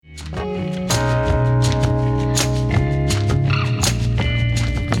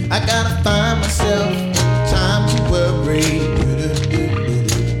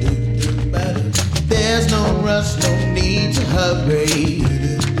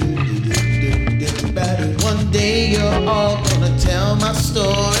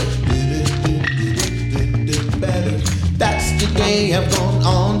story. That's the day I've gone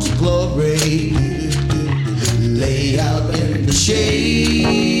on to glory. Lay out in the shade.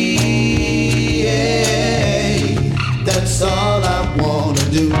 That's all I wanna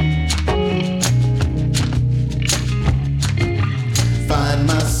do. Find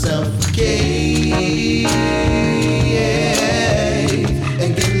myself a cave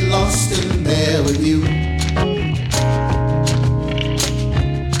and get lost in there with you.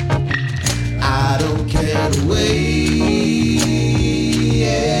 I don't care to wait.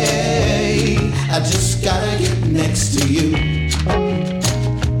 I just gotta get next to you.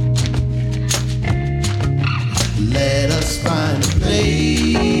 Let us find a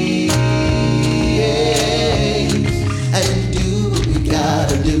place and do what we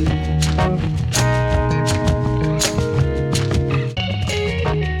gotta do.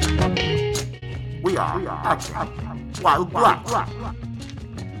 We are acting while black.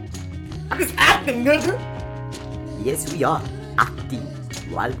 I'm just acting, nigga. Yes, we are acting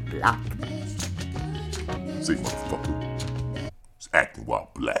while black. Say, motherfucker, it's acting while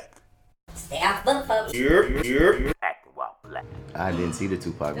black. Stay off the folks. Acting while black. I didn't see the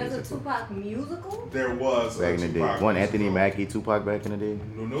Tupac There's a musical. Tupac musical? There was Back in the day. One Anthony Mackie, Tupac back in the day?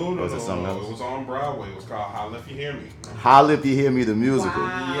 No. Was it something else? It was on Broadway. It was called Holla If You Hear Me. Holla If You Hear Me, the musical.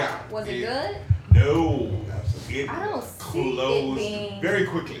 Wow. Yeah. Was it good? No. It I don't see closed it being very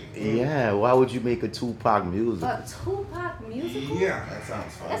quickly. Yeah, why would you make a Tupac musical? A Tupac musical? Yeah. That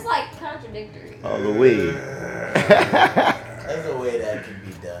sounds fun. That's like contradictory. All the way. There's a way that can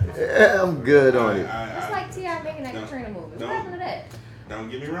be done. Yeah, I'm good on it. It's like T.I. making that Katrina movie. What happened to that? Don't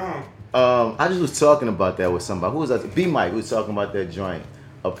get me wrong. I just was talking about that with somebody. Who was that? B Mike was talking about that joint.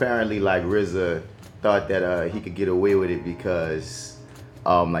 Apparently, like RZA thought that he could get away with it because,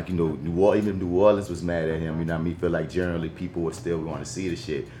 like even New Orleans was mad at him. You know what I mean? Feel like generally people would still want to see the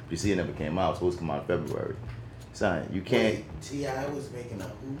shit. But you see, it never came out. It's supposed to come out in February. Son, you can't. T.I. was making a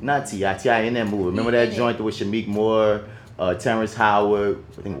who? Not T.I. in that movie. Remember that joint with Shamik Moore, Terrence Howard?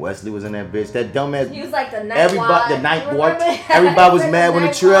 I think Wesley was in that bitch. That dumbass. He was like the night Everybody, the night watch. Remember? Everybody was mad when the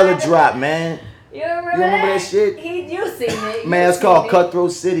Night trailer Watch. dropped, man. You remember, You remember that shit? You seen it. Man, it's called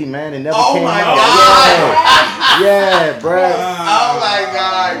Cutthroat City, man. It never Oh came my out. God. Yeah, bruh. Oh my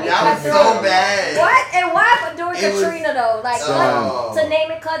God, that was so bad. What? And why for doing It was- Katrina though? Like Oh. what? To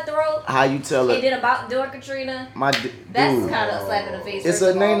name it Cutthroat? How you tell It it? did about doing Katrina? My That's dude. kind of a slap in the face. It's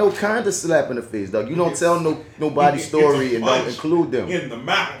first of ain't all. no kind of slap in the face, dog. You don't tell nobody's story and don't include them. In the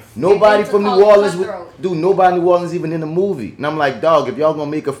mouth. Nobody They from need New to call it Orleans, Cutthroat. dude. Nobody in New Orleans even in the movie. And I'm like, dog, if y'all gonna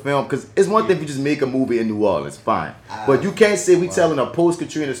make a film, because it's one thing if you just make a movie in New Orleans, fine. But you can't say we telling a post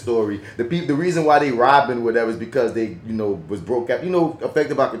Katrina story. The reason why they robbing whatever is because they, was broke up,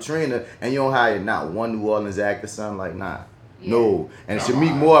 affected by Katrina, and you don't hire not one New Orleans actor, son. Like, nah. Yeah. No. And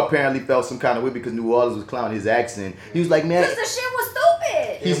Shamik Moore apparently felt some kind of way because New Orleans was clowning his accent. He was like, man. Because the shit was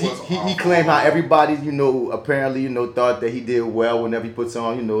stupid. He claimed how everybody, apparently, thought that he did well whenever he puts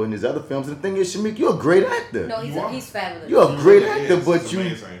on, in his other films. And the thing is, Shamik, you're a great actor. No, he's fabulous. You're a great really actor, is. but It's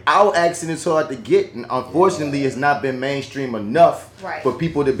amazing. our accent is hard to get, and unfortunately, it's not been mainstream enough Right. for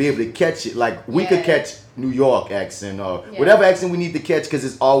people to be able to catch it. Like we could catch New York accent or Yeah. whatever accent we need to catch because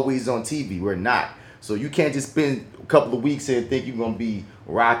it's always on TV. We're not, so you can't just spend a couple of weeks here and think you're gonna be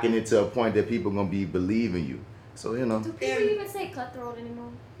rocking it to a point that people gonna be believing you. So Do people even say cutthroat anymore?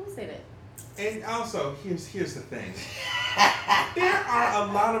 Who say that? And also, here's the thing. There are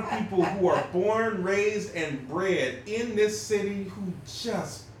a lot of people who are born, raised, and bred in this city who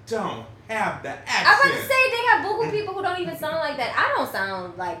just don't have the I was accent. about to say they got Google people who don't even sound like that. I don't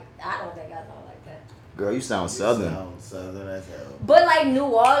think I sound like that. girl, you sound southern. Southern as hell. But like New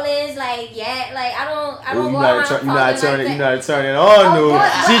Orleans, like I don't You go know around how to talking like that. you know how to turn it on, Of dude.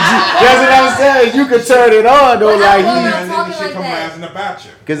 course, That's what I'm saying. You can turn it on, though, But I like will he. not And then talking the shit like come that. rising about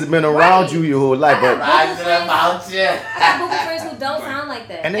you. Because it's been around Right. you your whole life, I but got Rising about you. I got Google friends who don't sound like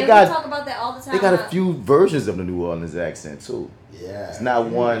that. And they we got- talk about that all the time. they got a few versions of the New Orleans accent too. Yeah. It's not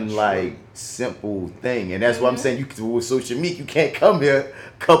one like simple thing, and that's why I'm saying with social media, you can't come here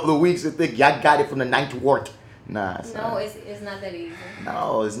a couple of weeks and think y'all got it from the ninth ward. Nah, it's No, not. it's not that easy.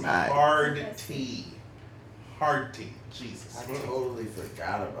 No, it's not. Hard T. Hard T. Jesus. I totally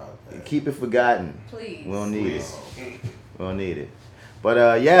forgot about that. Keep it forgotten. Please. We don't need it. We don't need it.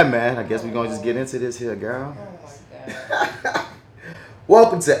 But yeah, man. I guess we're gonna just get into this here, girl. Oh my god.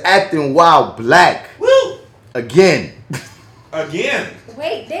 Welcome to Acting Wild Black. Woo! Again. Again.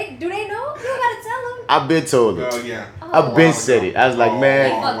 Wait, do they know? You gotta tell them. I've been told it. Oh, yeah. I've been said it. I was like, Oh, man.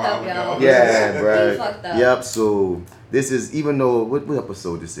 They fucked up, y'all. Yeah, He bro. fucked up. Yep. So this is what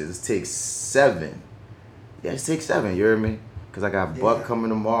episode this is? It's take 7. Yeah, it's take 7. You heard me? Cause I got Buck coming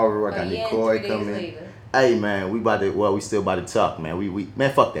tomorrow. I got Nicole coming. Later. Hey man, we still about to talk, man. We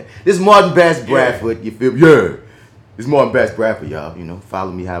man, fuck that. This is Martin Bass Bradford. You feel me? Yeah. This is Martin Bass Bradford, y'all. You know,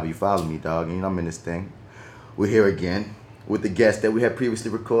 follow me however you follow me, dog. You know, I'm in this thing. We're here again with the guest that we had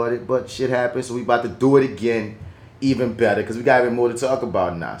previously recorded, but shit happened, so we about to do it again, even better, because we got even more to talk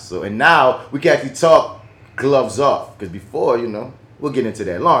about now. And now we can actually talk gloves off, because before, you know, we'll get into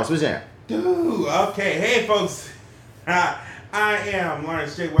that. Lawrence, what's that? Dude, okay. Hey, folks. I am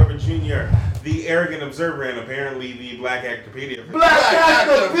Lawrence J. Weber Jr., the arrogant observer, and apparently the Black Actopedia. Black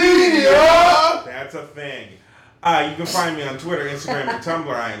Actopedia! That's a thing. You can find me on Twitter, Instagram, and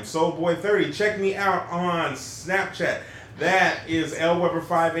Tumblr. I am Soulboy30. Check me out on Snapchat. That is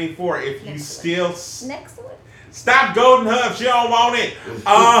LWeber584. If you still... Next one. Stop Golden Hub. She don't want it.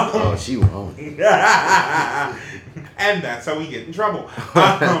 Oh, she won't. And that's how we get in trouble.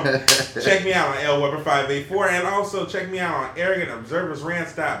 Check me out on LWeber584. And also check me out on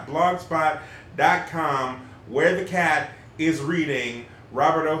arrogantobserversrants.blogspot.com, where the cat is reading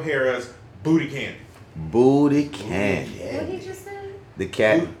Robert O'Hara's Booty Candy. Booty Candy. What he just said? The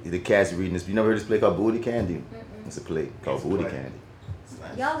cat's reading this. You never heard this play called Booty Candy? It's a play called Booty Candy.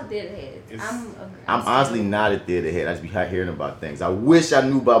 Y'all are theater heads. I'm honestly not a theater head. I just be hearing about things. I wish I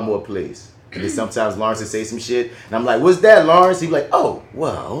knew about more plays. And then sometimes Lawrence would say some shit, and I'm like, "What's that, Lawrence?" He'd be like, "Oh,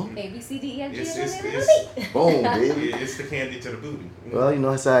 well." A B C D E F G It's Boom, baby. It's the candy to the booty. Well, you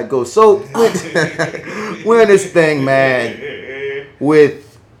know that's how it goes. So we're in this thing, man,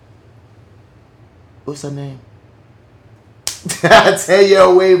 with what's her name?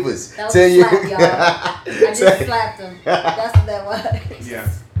 TANYELL WAIVERS. That was a slap, y'all. I just slapped him. That's what that was. Yeah.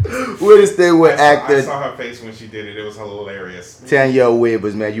 We're this thing with actor. I saw her face when she did it. It was hilarious. TANYELL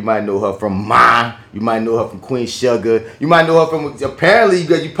WAIVERS, man. You might know her from Ma. You might know her from Queen Sugar. You might know her from, apparently,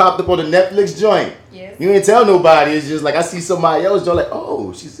 you popped up on the Netflix joint. Yes. You ain't tell nobody. It's just like I see somebody else joint, like,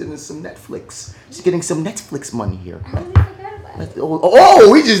 oh, she's in some Netflix. She's getting some Netflix money here. I really forgot about it. Oh,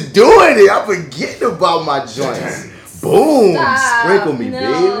 we just doing it. I'm forgetting about my joints. Boom. Stop. Sprinkle me,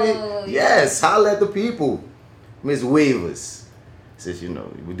 No. baby. Yes. Holla at the people. Miss WAIVERS. Says, you know,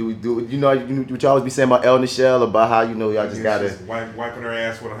 what you always be saying about El Nichelle, about how, you know, y'all just gotta... She's wiping her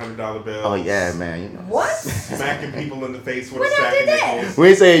ass with $100 bills. Oh, yeah, man. You know. What? Smacking people in the face with When a stack I of did that? nickels. We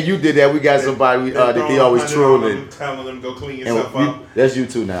ain't saying you did that. We got somebody that they always trolling. Telling them go clean And yourself up. that's you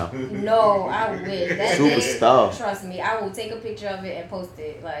too now. No, I wish. That Superstar. day, trust me, I will take a picture of it and post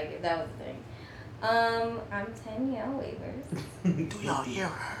it. Like, if that was the thing. I'm TANYELL WAIVERS. Do y'all hear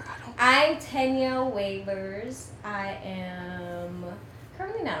her? I'm TANYELL WAIVERS. I am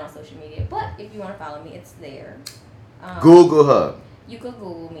currently not on social media, but if you want to follow me, it's there. Google her. You could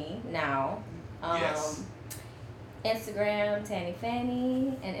Google me now. Yes. Instagram, Tanny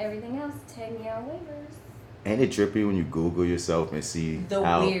Fanny, and everything else, TANYELL WAIVERS. Ain't it trippy when you Google yourself and see The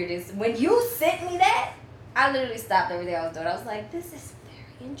how... weirdest. When you sent me that, I literally stopped everything I was doing. I was like, this is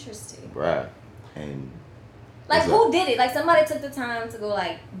very interesting. Right. And... Like, who did it? Like, somebody took the time to go,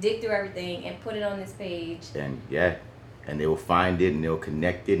 like, dig through everything and put it on this page. And, yeah. And they will find it and they'll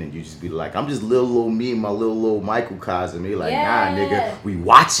connect it and you just be like, I'm just little old me and my little old microcosm. They're like, nah, nigga, we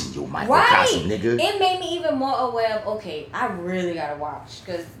watching your microcosm, nigga. It made me even more aware of, okay, I really gotta watch.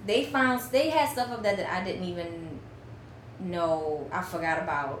 Because they had stuff of that I didn't even know I forgot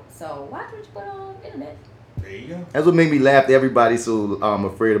about. So, watch what you put on the internet. There you go. That's what made me laugh. Everybody's so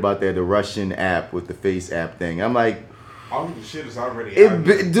afraid about that, the Russian app with the face app thing. I'm like, all of the shit is already out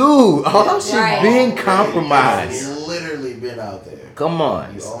there. dude, all that shit being compromised. It's literally been out there. Come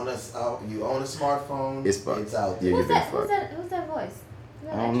on. You own a smartphone. It's fucked. It's out there. Yeah, Who's that voice? Is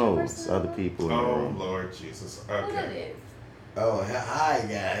that I don't know. It's other people. In the Oh, room. Lord Jesus. Who that Okay. is? Oh, hi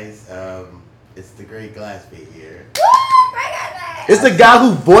guys. It's the Great Glassby here. It's the guy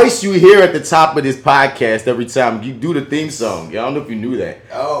who voiced you here at the top of this podcast every time you do the theme song. I don't know if you knew that.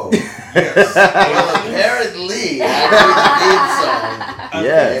 Oh, yes. Well, apparently I did the theme song.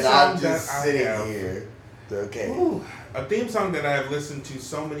 Yes. And I'm Song just that I sitting have. here. Okay. Ooh, a theme song that I have listened to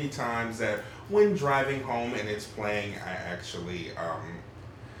so many times that when driving home and it's playing, I actually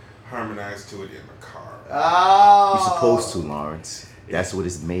harmonize to it in the car. Oh. You're supposed to, Lawrence. That's what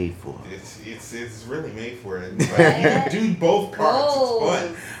it's made for. It's really made for it. Like, you do both parts.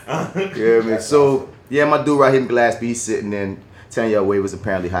 It's fun. Yeah, man. So, yeah, my dude right here in Glassby, he's sitting in. TANYELL WAIVERS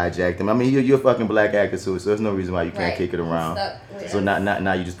apparently hijacked him. I mean, you're a fucking black actor too, so there's no reason why you can't kick it around. So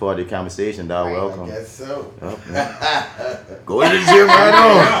now you just part of the conversation, dog. Right. Welcome. I guess so. Oh, go to the gym right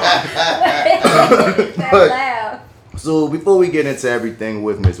on. So before we get into everything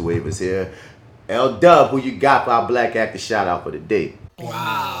with Miss WAIVERS here, L Dub, who you got for our black actor shout out for the day?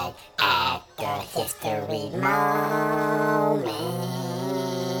 Wow. History Moment.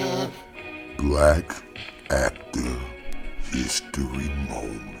 Black Actor History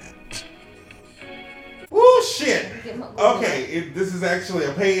Moment. Woo, shit. Get my- Okay, this is actually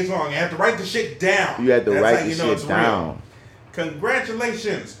a page long. I have to write the shit down. You had to That's write how the you know shit it's down. real.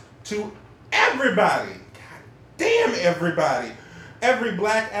 Congratulations to everybody. God damn everybody. Every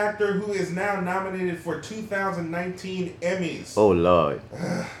black actor who is now nominated for 2019 Emmys. Oh Lord,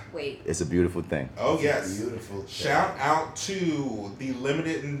 Wait. it's a beautiful thing. Oh yes. Beautiful. Shout out to the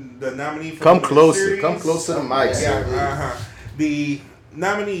nominee for Come limited closer. series. Come closer to the mic, Yeah, sir. The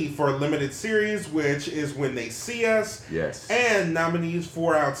nominee for limited series, which is When They See Us. Yes. And nominees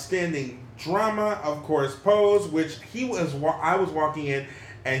for outstanding drama, of course, Pose, which I was walking in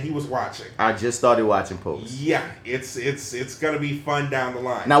and he was watching. I just started watching Pose. Yeah, it's gonna be fun down the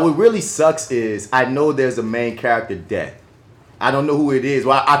line. Now, what really sucks is I know there's a main character death. I don't know who it is.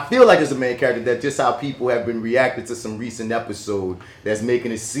 Well, I feel like it's a main character death, just how people have been reacting to some recent episode that's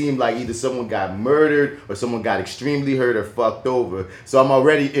making it seem like either someone got murdered or someone got extremely hurt or fucked over. So I'm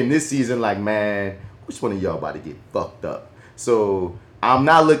already in this season like, man, which one of y'all about to get fucked up? So I'm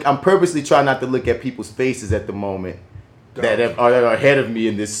purposely trying not to look at people's faces at the moment that are ahead of me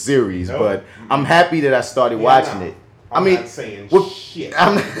in this series, Nope. but I'm happy that I started watching it. I'm I mean, not saying what- shit.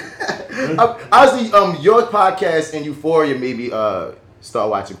 Honestly, your podcast and Euphoria made me start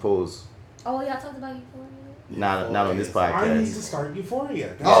watching Pose. Oh, y'all talked about Euphoria? Not on this I need to podcast. start Euphoria.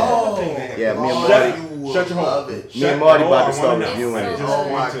 That's Oh, the thing that yeah, me and oh, Marty- you will Shut your love hole. it. Me and Marty about to start I wanna reviewing know. it. It's Oh so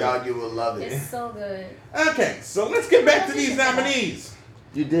my good. God, you will love it. It's so good. Okay, so let's get back to these nominees.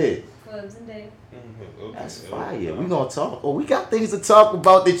 You did. For Zendaya. Okay, That's okay. fire. We gonna talk. Oh, we got things to talk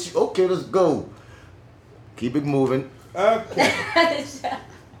about. Okay, let's go. Keep it moving. Okay.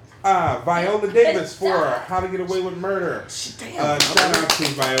 Viola Davis for How to Get Away with Murder. Shout out to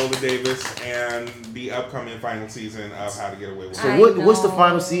Viola Davis and the upcoming final season of How to Get Away with So Murder. what's the know.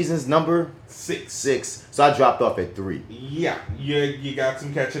 final season's number? 6. So I dropped off at 3. Yeah, you got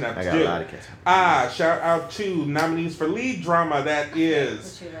some catching up I to got do. a lot of catching. Shout out to nominees for lead drama. That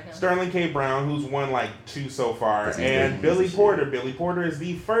is What you right now? Sterling K. Brown, who's won like 2 so far, Because he's and big, Billy he's a Porter. Billy Porter is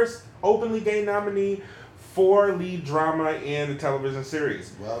the first openly gay nominee for lead drama in a television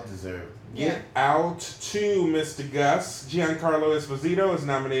series. Well deserved. Get out to Mr. Gus. Giancarlo Esposito is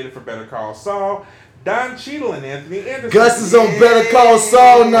nominated for Better Call Saul. Don Cheadle and Anthony Anderson. Gus is on Better Call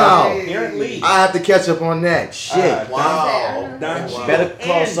Saul now. Apparently. I have to catch up on that. Shit. Wow. Don Cheadle Better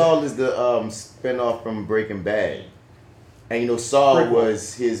Call and- Saul is the spinoff from Breaking Bad. And you know Saul Prequel.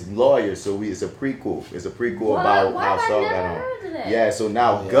 was his lawyer, so it's a prequel. It's a prequel What? about Why how have I Saul never got on. heard of that? Yeah, so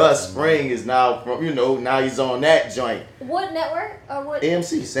now Yeah. Gus Spring is now from now he's on that joint. What network? Or what?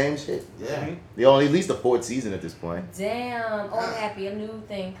 AMC, same shit. Yeah. They only at least the 4th season at this point. Damn. Oh, I'm happy. A new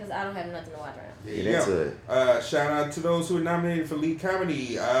thing because I don't have nothing to watch right now. Get Yeah. into it. Shout out to those who are nominated for lead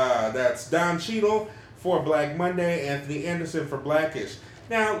comedy. That's Don Cheadle for Black Monday, Anthony Anderson for Blackish.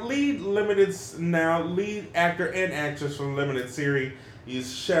 Now, lead actor and actress from limited series.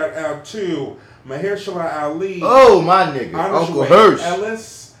 Shout out to Mahershala Ali, Oh my nigga, Uncle Anjali Hirsch.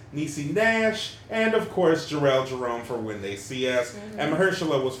 Ellis, Niecy Nash, and of course Jarrell Jerome for When They See Us. And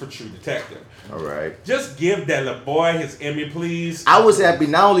Mahershala was for True Detective. All right. Just give that little boy his Emmy, please. I was happy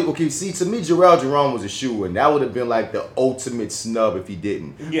not only to me Jarrell Jerome was a shoe and that would have been like the ultimate snub if he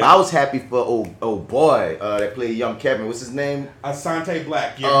didn't. Yeah. But I was happy for old boy that played young Kevin. What's his name? Asante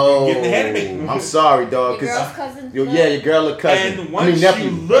Black. You're getting ahead of me. I'm sorry, dog. Your girl's 'Cause cousin. your girl or cousin. And once nephew.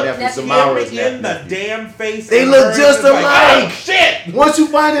 you look nephew, him Samara's in the nephew. damn face, They and look hers, just it's like, alike. oh, shit! Once you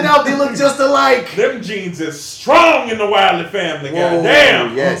find it out, they look just alike. Them genes is strong in the Wiley family. Whoa,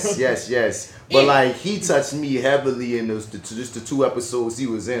 Goddamn. yes. But like he touched me heavily in those just the 2 episodes he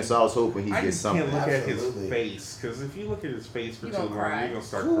was in, so I was hoping he'd I get just something. can't look at his Absolutely. face because if you look at his face for You too gonna long, cry. you're gonna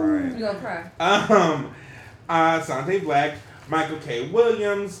start crying. You gonna cry. Asante Black, Michael K.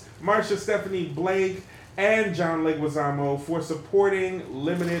 Williams, Marsha Stephanie Blake, and John Leguizamo for supporting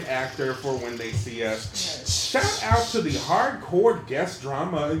limited actor for When They See Us. Shout out to the hardcore guest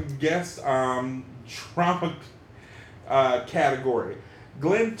drama category.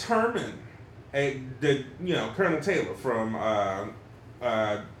 Glenn Turman, Colonel Taylor from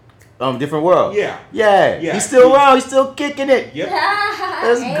Different world. Yeah. Yeah. He's still around. He's still kicking it. Yep.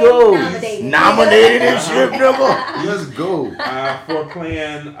 Let's And go. Nominated. And shit, nigga. Let's go. For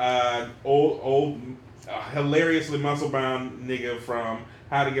playing old hilariously muscle-bound nigga from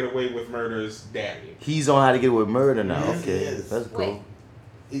How to Get Away with Murder's daddy. He's on How to Get Away with Murder now. Yes, Okay, he is. let's go. Wait.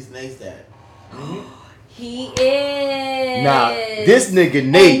 He's Nate's dad. He is. Now, this nigga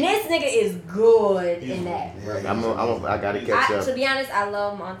Nate. And this nigga is good in that. I gotta catch up. To be honest, I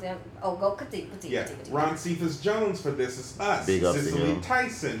love Monty. Oh, go continue. Yeah, Ron Cephas Jones for This Is Us. Big up to Cicely him.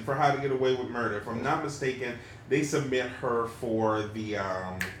 Tyson for How to Get Away with Murder. If I'm not mistaken, they submit her for the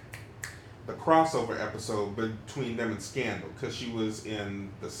crossover episode between them and Scandal because she was in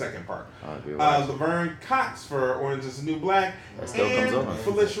the second part. Laverne Cox for Orange Is the New Black. That still comes and on.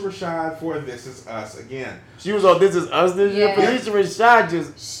 Felicia Rashad for This Is Us again. She was on This Is Us this year. Felicia Rashad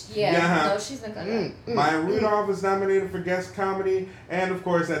just. No, she's been good. Maya Rudolph is nominated for Guest Comedy. And of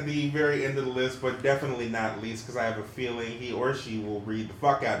course, at the very end of the list, but definitely not least, because I have a feeling he or she will read the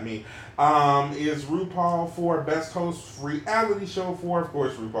fuck out of me, is RuPaul for Best Host Reality Show for, of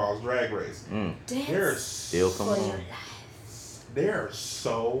course, RuPaul's Drag Race. Still comes on. There are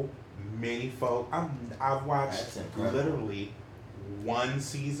so many folks. I've watched literally one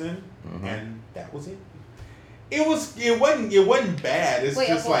season, and that was it. It wasn't bad. It's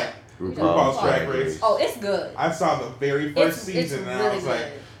just like RuPaul's Drag Race. Oh, it's good. I saw the very first season, and I was like,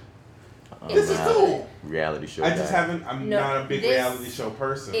 this is cool. Reality show. I just haven't. I'm not a big reality show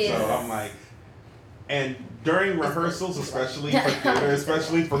person, so I'm like, and during rehearsals, especially for theater,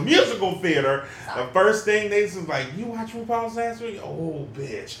 especially for musical theater, the first thing they was like, "You watch RuPaul's last week? Oh,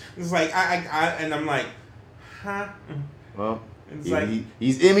 bitch!" It's like and I'm like, huh? Well, it's like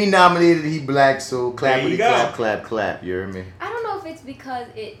he's Emmy nominated. He black, so There you go. clap. You hear me? I don't know if it's because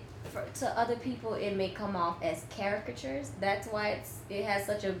to other people it may come off as caricatures. That's why it has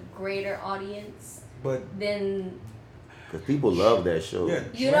such a greater audience. But then, because people love that show. Yeah,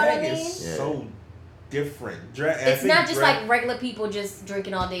 you know what I drag mean? is so different. It's not just like regular people just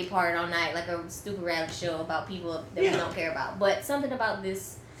drinking all day, partying all night, like a stupid reality show about people that we don't care about. But something about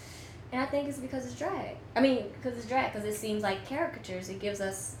this, and I think it's because it's drag. I mean, because it seems like caricatures. It gives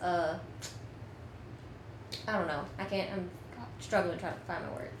us, I don't know. I'm struggling trying to find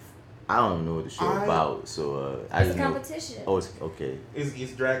my words. I don't know what the show about, so I it's just a competition. Oh, it's okay.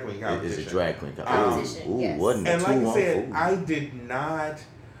 It's drag queen competition. It's a drag queen competition. Yes. Wasn't and like I said, food. I did not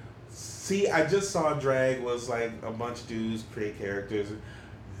see. I just saw drag was like a bunch of dudes create characters.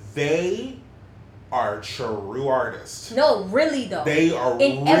 They are true artists. No, really though. They are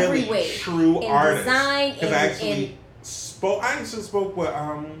in really every way. true in artists. Design, Because I actually spoke with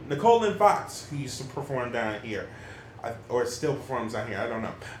Nicole Lynn Fox, who used to perform down here. Or still performs out here, I don't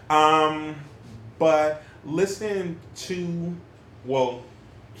know. But listening to,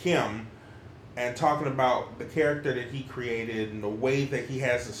 him and talking about the character that he created and the way that he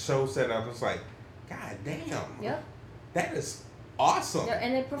has the show set up, it's like, God damn. Yep. That is awesome. Yeah,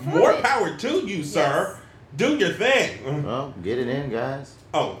 and they perform More it. power to you, sir. Do your thing. Well, get it in, guys.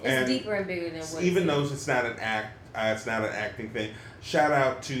 Oh, it's and deeper and bigger than what even though it's not an act, it's not an acting thing. Shout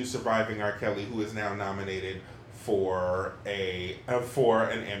out to Surviving R. Kelly, who is now nominated for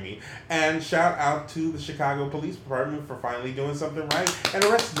an Emmy, and shout out to the Chicago Police Department for finally doing something right and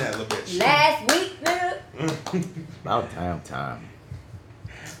arresting that little bitch. Last week, nigga. About damn time.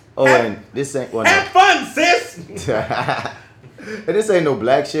 Oh, and this ain't have fun, sis. And this ain't no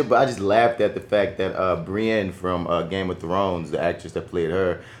black shit, but I just laughed at the fact that Brienne from Game of Thrones, the actress that played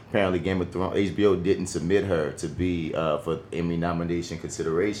her, apparently Game of Thrones, HBO didn't submit her to be for Emmy nomination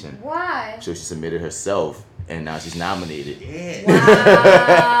consideration. Why? So she submitted herself, and now she's nominated. Yeah.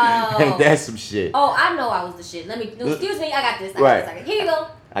 Wow. Ain't that some shit? Oh, I know I was the shit. Excuse me, I got this. Here you go.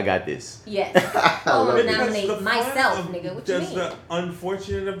 I got this. Yes. I'm love gonna it. nominate myself, nigga. What you mean? The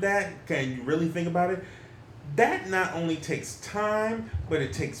unfortunate of that, can you really think about it? That not only takes time, but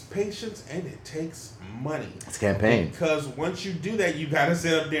it takes patience and it takes money. It's a campaign. Because once you do that, you gotta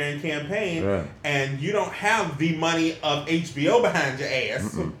sit up there and campaign, and you don't have the money of HBO behind your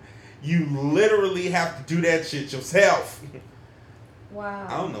ass. Mm-mm. You literally have to do that shit yourself. Wow.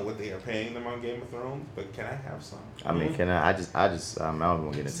 I don't know what they are paying them on Game of Thrones, but can I have some? I mean, can I? I don't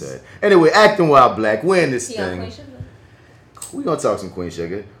want to get into it. Anyway, acting while black, we're in this thing. We're gonna talk some Queen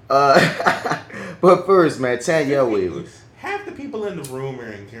Sugar. But first, man, Tanyell waivers. Half the people in the room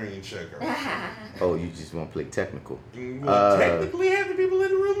are in Queen Sugar. Oh, you just want to play technical? Well, technically, half the people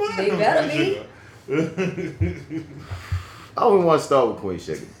in the room are. They better be. I don't want to start with Queen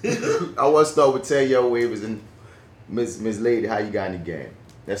Sugar. I want to start with Tanyell waivers and Miss Lady. How you got in the game?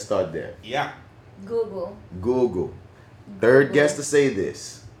 Let's start there. Yeah. Google. Third guest to say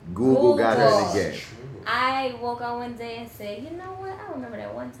this. Google got her in the game. I woke up one day and said, you know what? I remember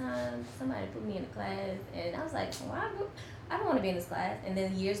that one time somebody put me in a class, and I was like, well, I don't want to be in this class. And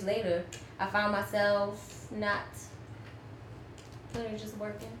then years later, I found myself not literally just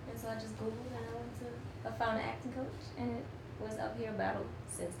working, and so I just Googled and I found an acting coach, and it was uphill battle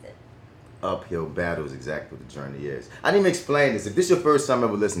since then. uphill battle is exactly what the journey is. I didn't even explain this. If this is your first time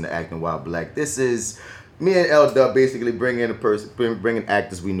ever listening to Acting While Black, this is me and L Dub basically bringing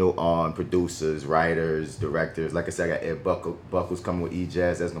actors we know on, producers, writers, directors. Like I said, I got Ed Buckles coming with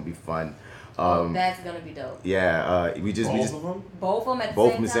E-Jazz. That's gonna be fun. That's gonna be dope. Yeah, Both of them? Both of them at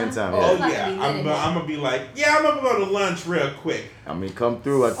Both the same time, Oh, it's yeah. about to be lit. I'm gonna be like, yeah, I'm gonna go to lunch real quick. I mean, come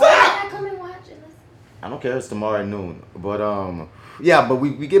through. Can I come and watch it? I don't care. It's tomorrow at noon. But yeah. But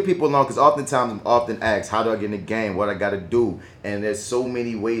we get people along because oftentimes I'm often asked, how do I get in the game? What I got to do? And there's so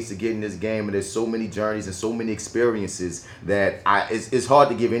many ways to get in this game, and there's so many journeys and so many experiences that it's hard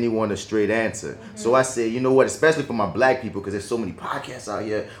to give anyone a straight answer. Mm-hmm. So I say, you know what? Especially for my black people, because there's so many podcasts out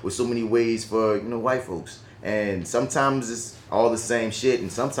here with so many ways for white folks, and sometimes it's all the same shit,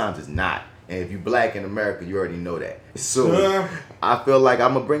 and sometimes it's not. And if you black in America, you already know that. So I feel like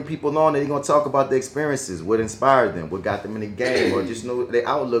I'm going to bring people on and they're going to talk about their experiences, what inspired them, what got them in the game, or just their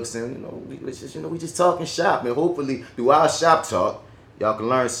outlooks. And, we just talking shop. And hopefully through our shop talk, y'all can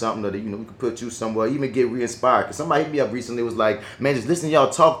learn something that, we can put you somewhere, even get re-inspired. Because somebody hit me up recently, was like, man, just listening to y'all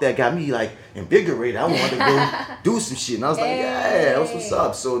talk, that got me like invigorated. I wanted to go do some shit. And I was like, yeah, that's what's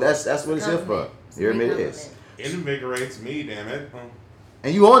up. So that's what it's here for. You hear me? It is. It invigorates me, damn it.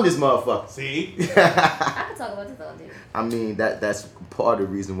 And you on this motherfucker. See? I can talk about this all day. I mean, that's part of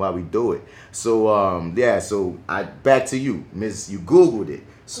the reason why we do it. So, so back to you, Miss, you Googled it.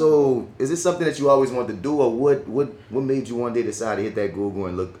 So, is this something that you always wanted to do, or what made you one day decide to hit that Google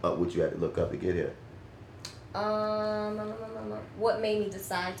and look up what you had to look up to get here? What made me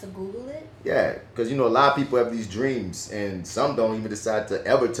decide to Google it? Yeah, because, a lot of people have these dreams, and some don't even decide to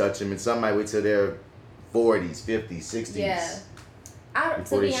ever touch them, and some might wait till their 40s, 50s, 60s. Yeah.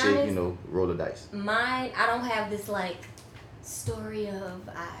 Before to be they honest, shit, roll the dice. I don't have this story of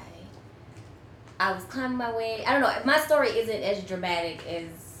I was climbing my way. I don't know. My story isn't as dramatic as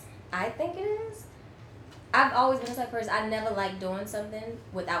I think it is. I've always been the type of person, I never liked doing something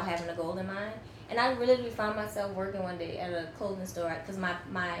without having a goal in mind. And I literally found myself working one day at a clothing store because my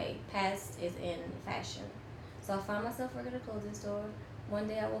past is in fashion. So I found myself working at a clothing store. One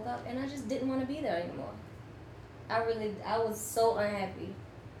day I woke up and I just didn't want to be there anymore. I was so unhappy.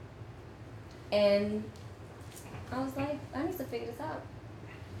 And I was like, I need to figure this out.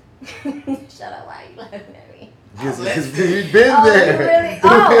 Shut up, why are you laughing at me? Because we've been there. Really?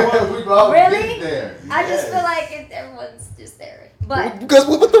 Oh, we've all really? been there. I just feel like everyone's just there. But because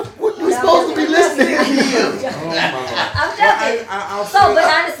what you supposed to be listening to you? I'm joking. But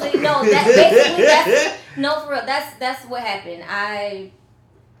honestly, no. For real. That's what happened.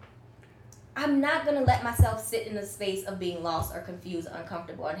 I'm not gonna let myself sit in a space of being lost or confused,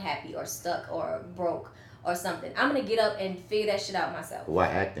 uncomfortable, unhappy, or stuck, or broke, or something. I'm gonna get up and figure that shit out myself. Why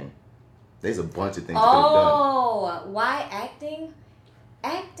acting? There's a bunch of things you could have done. Oh, why acting?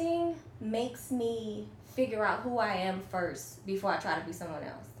 Acting makes me figure out who I am first before I try to be someone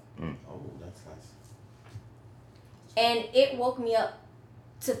else. Oh, that's nice. And it woke me up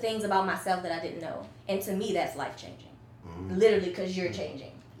to things about myself that I didn't know. And to me, that's life-changing. Literally, because you're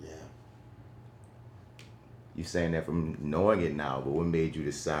changing. Yeah. You saying that from knowing it now, but what made you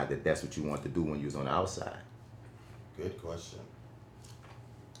decide that that's what you want to do when you was on the outside? Good question.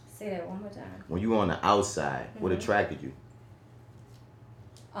 Say that one more time. When you were on the outside, what attracted you?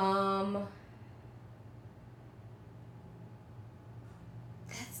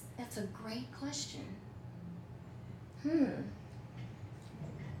 That's a great question.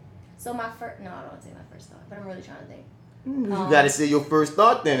 So I don't want to say my first thought, but I'm really trying to think. You gotta say your first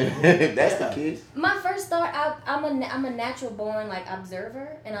thought then, if that's the case. My first thought, I'm a natural born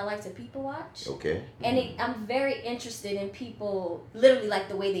observer, and I like to people watch. Okay. And I'm very interested in people, literally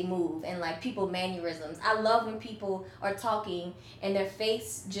the way they move and people mannerisms. I love when people are talking and their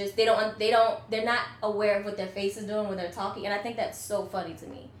face just they're not aware of what their face is doing when they're talking, and I think that's so funny to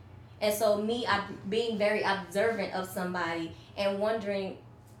me. And so I'm being very observant of somebody and wondering,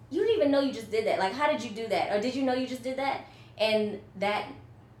 you didn't even know you just did that. How did you do that? Or did you know you just did that? And that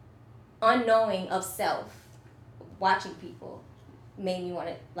unknowing of self, watching people, made me want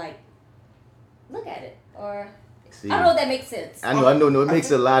to, look at it. Or, See, I don't know if that makes sense. I know. No, it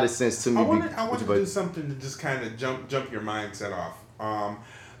makes a lot of sense to me. I want to do something to just kind of jump your mindset off.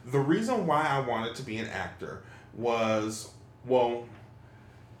 The reason why I wanted to be an actor was,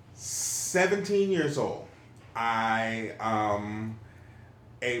 17 years old.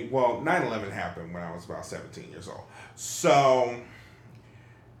 9/11 happened when I was about 17 years old. So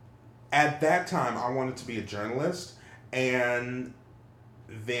at that time, I wanted to be a journalist, and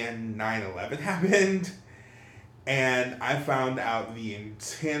then 9/11 happened, and I found out the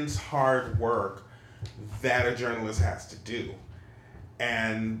intense hard work that a journalist has to do.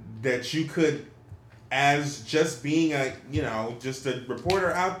 and that you could, as just being just a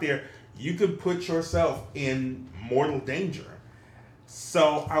reporter out there, you could put yourself in mortal danger.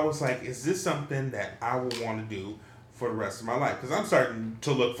 So I was like, is this something that I would want to do for the rest of my life? Because I'm starting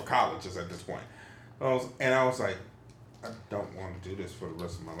to look for colleges at this point. I was like, I don't want to do this for the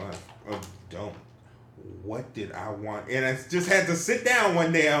rest of my life. I don't. What did I want? And I just had to sit down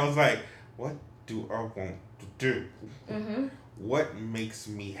one day. I was like, what do I want to do? Mm-hmm. What makes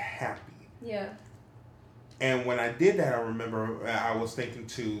me happy? Yeah. And when I did that, I remember I was thinking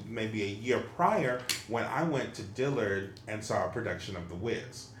to maybe a year prior when I went to Dillard and saw a production of The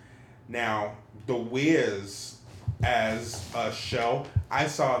Wiz. Now, The Wiz as a show, I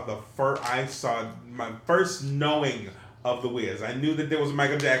saw my first knowing of The Wiz. I knew that there was a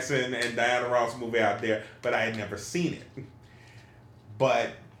Michael Jackson and Diana Ross movie out there, but I had never seen it. But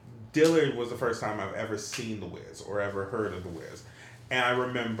Dillard was the first time I've ever seen The Wiz or ever heard of The Wiz. And I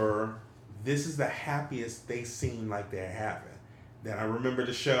remember this is the happiest they seemed like they're having. Then I remember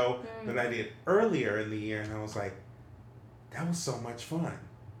the show that I did earlier in the year, and I was like, that was so much fun.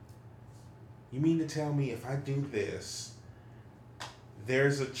 You mean to tell me if I do this,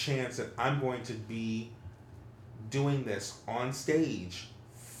 there's a chance that I'm going to be doing this on stage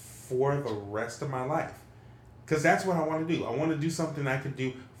for the rest of my life? Because that's what I want to do. I want to do something I can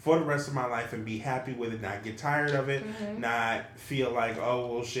do for the rest of my life and be happy with it, not get tired of it, not feel like,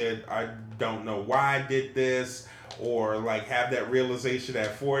 oh, well, shit, I don't know why I did this, or like have that realization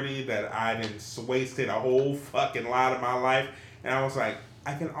at 40 that I didn't wasted a whole fucking lot of my life. And I was like,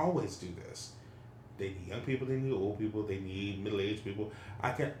 I can always do this. They need young people, they need old people, they need middle-aged people.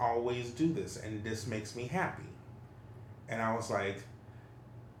 I can always do this, and this makes me happy. And I was like,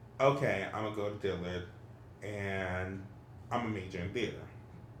 okay, I'm going to go to Dillard, and I'm a major in theater.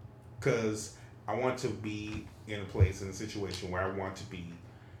 Because I want to be in a place, in a situation where I want to be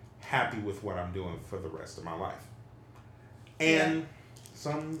happy with what I'm doing for the rest of my life. And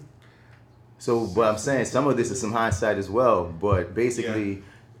but I'm saying some of this is some hindsight as well. But basically,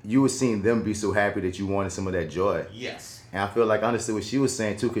 you were seeing them be so happy that you wanted some of that joy. Yes. And I feel like I understood what she was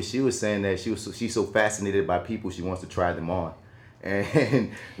saying too, because she was saying that she's so fascinated by people, she wants to try them on.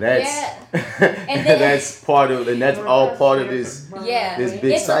 And that's and that's all part of this. Yeah, this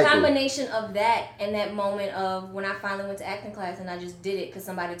big it's cycle. A combination of that and that moment of when I finally went to acting class and I just did it because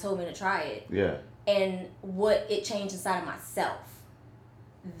somebody told me to try it. Yeah. And what it changed inside of myself.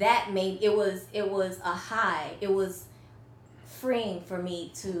 That made it was a high. It was freeing for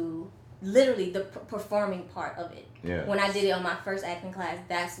me to literally the performing part of it. Yeah. When I did it on my first acting class,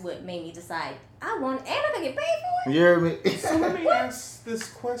 that's what made me decide I want, and I'm gonna get paid for it. You hear me? So let me ask this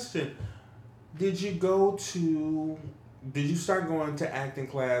question: Did you start going to acting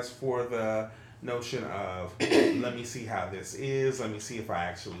class for the notion of let me see how this is, let me see if I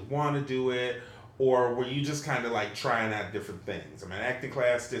actually want to do it, or were you just kind of like trying out different things? I'm in acting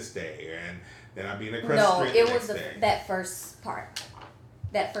class this day, and then I'll be in a credit street the next day. That first part.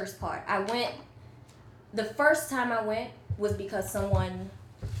 That first part. The first time I went was because someone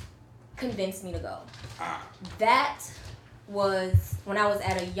convinced me to go. That was when I was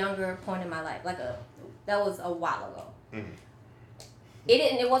at a younger point in my life. That was a while ago. Mm-hmm.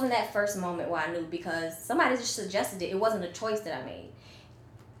 It wasn't that first moment where I knew, because somebody just suggested it. It wasn't a choice that I made.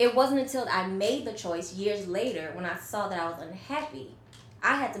 It wasn't until I made the choice years later, when I saw that I was unhappy,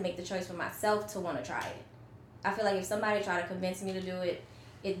 I had to make the choice for myself to want to try it. I feel like if somebody tried to convince me to do it,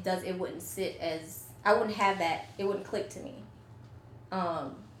 it wouldn't sit as, I wouldn't have that, it wouldn't click to me.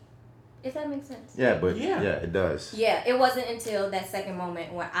 If that makes sense. Yeah, but yeah, it does. Yeah, it wasn't until that second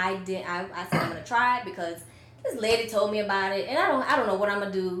moment where I said I'm gonna try it because this lady told me about it, and I don't know what I'm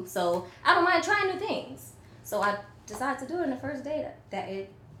gonna do, so I don't mind trying new things. So I decided to do it on the first day that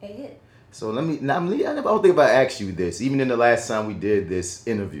it hit. So I don't think if I asked you this, even in the last time we did this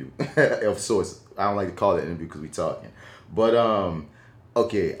interview of sorts. I don't like to call it interview because we talking, but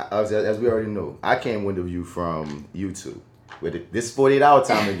okay, as we already know, I came with the view from YouTube. With this 48-hour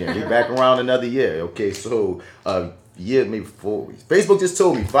time again, we're back around another year. Okay, so year maybe 4 weeks. Facebook just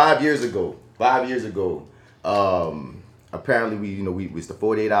told me 5 years ago. Apparently we it's the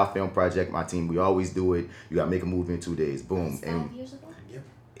 48-hour film project. My team, we always do it. You got to make a movie in 2 days. Boom. That's 5 years ago. Yep.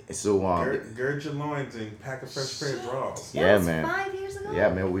 So gird your loins and pack a fresh pair of drawers. Yeah, man. 5 years ago.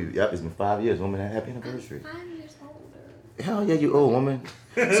 Yeah, man. It's been 5 years. Woman, happy anniversary. I'm 5 years older. Hell yeah, you old woman.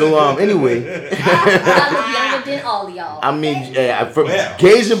 So anyway, I look younger than all y'all. I mean,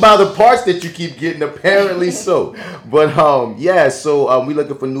 gauging by the parts that you keep getting, apparently so. But so we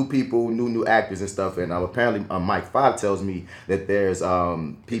looking for new people, new actors and stuff. And apparently, Mike 5 tells me that there's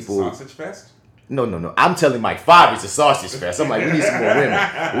people. Sausage Fest. No. I'm telling Mike 5 is a sausage fest. I'm like, we need some more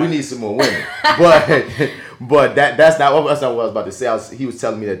women. We need some more women. But that's not what I was about to say. He was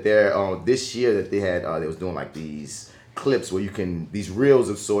telling me that this year that they had they was doing like these clips where you can, these reels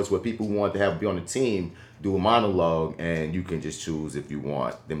of sorts where people who want to be on the team do a monologue, and you can just choose if you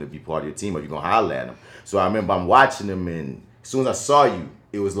want them to be part of your team or you're gonna holler at them. So I remember I'm watching them, and as soon as I saw you,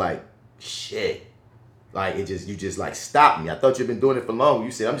 it was like, shit. Like you just like stopped me. I thought you'd been doing it for long.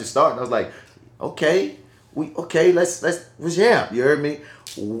 You said I'm just starting. I was like, okay, let's yeah. You heard me?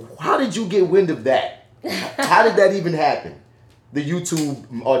 How did you get wind of that? How did that even happen? The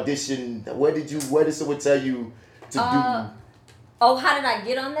YouTube audition. Where did someone tell you to do? Oh, how did I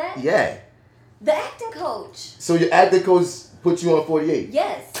get on that? Yeah. The acting coach. So your acting coach put you on 48?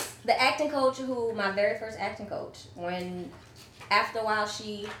 Yes. The acting coach my very first acting coach, after a while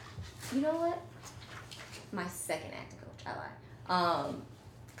you know what? My second acting coach, I lied.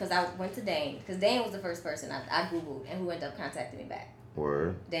 Because I went to Dane, because Dane was the first person I Googled and who ended up contacting me back.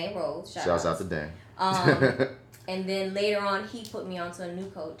 Word. Dane Rose. Shouts out to Dane. And then later on, he put me onto a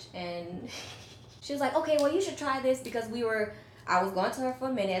new coach, and she was like, okay, well, you should try this, because I was going to her for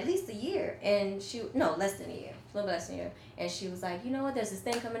a minute, at least a year, and less than a year, a little less than a year, and she was like, you know what, there's this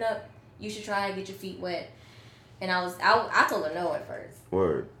thing coming up, you should try it, get your feet wet, and I told her no at first.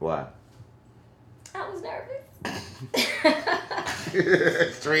 Word. Why? I was nervous.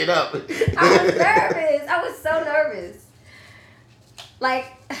 Straight up. I was nervous. I was so nervous.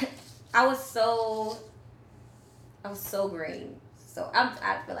 Like, I was so green. So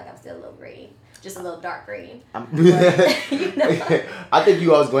I feel like I'm still a little green. Just a little dark green. I think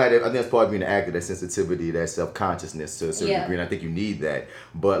you always going to have that. I think that's part of being an actor, that sensitivity, that self-consciousness to a certain degree, and I think you need that.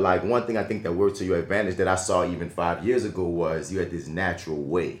 But like one thing I think that worked to your advantage that I saw even 5 years ago was you had this natural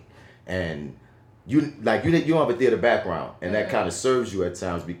way. And you don't have a theater background, and that kind of serves you at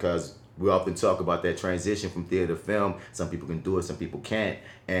times, because we often talk about that transition from theater to film. Some people can do it, some people can't,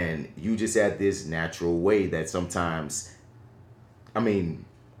 and you just had this natural way that sometimes, I want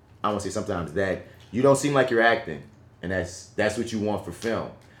to say sometimes that you don't seem like you're acting, and that's what you want for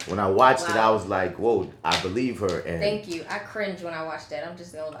film. When I watched it, I was like, whoa, I believe her. And thank you. I cringe when I watch that. I'm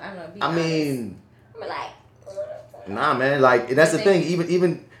just gonna, I'm gonna be honest. I'm like, nah, man, like, and that's the thing.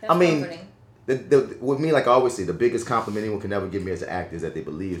 Even that's comforting. With me, like I always say, the biggest compliment anyone can never give me as an actor is that they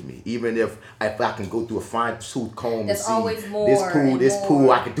believe me. Even if I can go through a fine-tooth comb and see always more this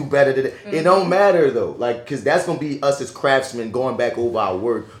pool, I can do better than it. It don't matter though, like, because that's gonna be us as craftsmen going back over our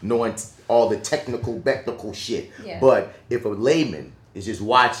work, knowing all the technical shit. Yeah. But if a layman is just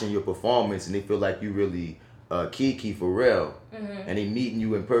watching your performance and they feel like you really Kiki for real, and they meeting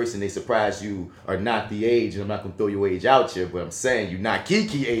you in person, they surprise you are not the age, and I'm not gonna throw your age out here, but I'm saying you're not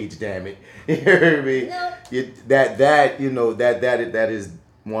Kiki age, damn it. You hear me? No.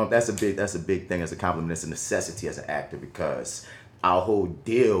 That's a big thing as a compliment. It's a necessity as an actor, because our whole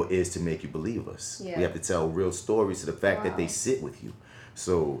deal is to make you believe us. Yeah. We have to tell real stories to the fact that they sit with you.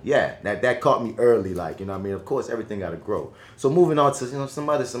 So yeah, that caught me early, like, you know what I mean? Of course, everything gotta grow. So moving on to some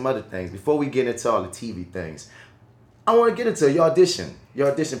other things. Before we get into all the TV things, I want to get into your audition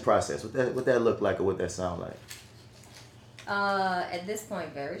process. What that look like, or what that sound like? At this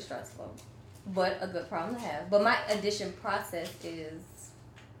point, very stressful, but a good problem to have. But my audition process is,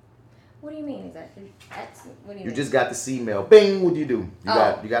 what do you mean exactly? What do you mean? Just got the email. Bing. What do? You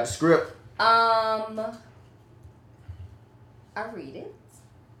got the script. I read it.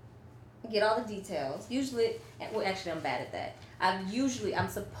 Get all the details. Usually, actually, I'm bad at that. I'm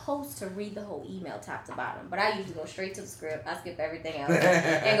supposed to read the whole email top to bottom, but I usually go straight to the script. I skip everything else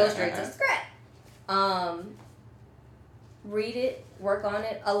and go straight to the script. Read it, work on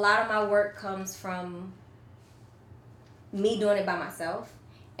it. A lot of my work comes from me doing it by myself,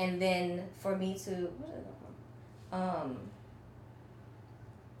 and then for me to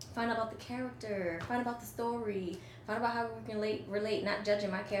find out about the character, find about the story, find about how we can relate, not judging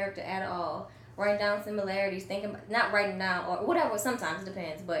my character at all, writing down similarities, not writing down, or whatever, sometimes it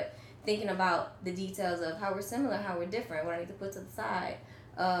depends, but thinking about the details of how we're similar, how we're different, what I need to put to the side.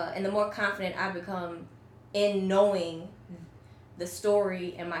 And the more confident I become in knowing the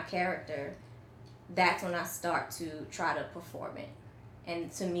story and my character, that's when I start to try to perform it. And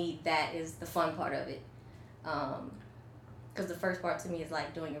to me, that is the fun part of it. Because the first part to me is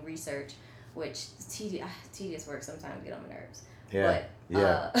like doing a research, which is tedious work sometimes, get on my nerves. Yeah.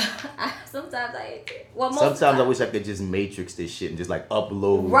 But sometimes I hate it. Well, sometimes I wish I could just matrix this shit and just like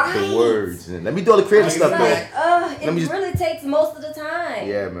upload the words and let me do all the creative stuff though. It really takes most of the time.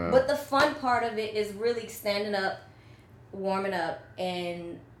 Yeah, man. But the fun part of it is really standing up, warming up,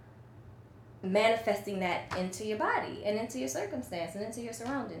 and manifesting that into your body and into your circumstance and into your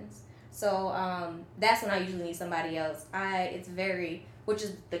surroundings. So that's when I usually need somebody else. Which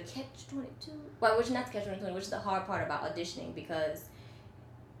is the catch-22. Well, which is not the catch-22, which is the hard part about auditioning, because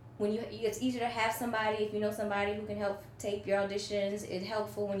it's easier to have somebody if you know somebody who can help tape your auditions. It's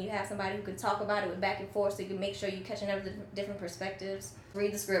helpful when you have somebody who can talk about it with back and forth, so you can make sure you're catching up the different perspectives.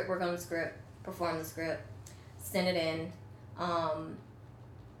 Read the script, work on the script, perform the script, send it in.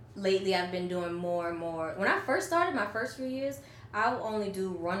 Lately, I've been doing more and more. When I first started, my first few years, I would only do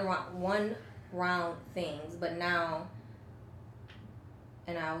one round things, but now,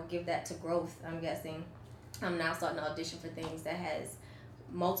 and I'll give that to growth, I'm guessing, I'm now starting to audition for things that has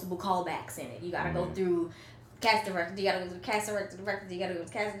multiple callbacks in it. You gotta go through cast director, you gotta go through cast director, you gotta go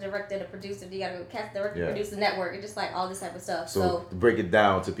cast director, the producer, you gotta go cast director, producer, network, and just like all this type of stuff. So to break it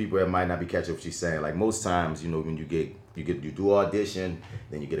down to people that might not be catching what she's saying, like most times, when you do audition,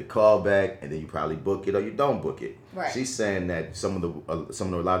 then you get a callback, and then you probably book it or you don't book it. Right. She's saying that a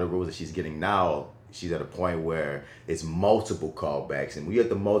lot of the roles that she's getting now, she's at a point where it's multiple callbacks, and when you're at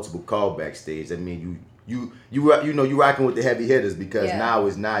the multiple callback stage, that means you rocking with the heavy hitters, because now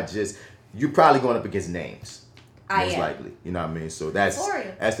it's not just, you're probably going up against names. Most likely, you know what I mean? So that's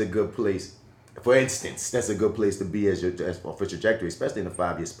a good place. For instance, that's a good place to be as for trajectory, especially in a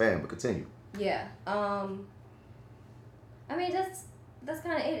 5-year span. But continue. Yeah. I mean, that's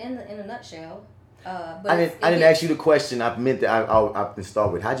kind of it in a nutshell. But I didn't ask you the question. I meant that I can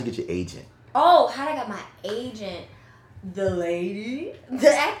start with, how'd you get your agent? Oh, how'd I got my agent? The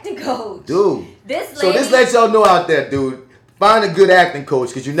acting coach. Dude. This lady. So this lets y'all know out there, dude. Find a good acting coach,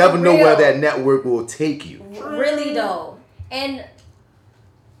 because you never know where that network will take you. Really though. And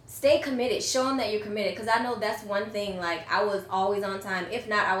stay committed. Show them that you're committed. Because I know that's one thing. Like, I was always on time. If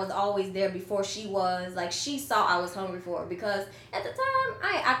not, I was always there before she was. Like, she saw I was hungry for it. Because at the time,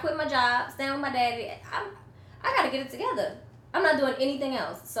 I quit my job, staying with my daddy. I got to get it together. I'm not doing anything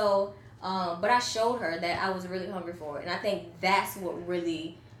else. So, but I showed her that I was really hungry for it. And I think that's what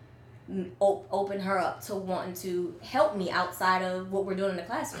really opened her up to wanting to help me outside of what we're doing in the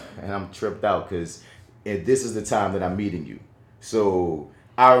classroom. And I'm tripped out because this is the time that I'm meeting you. So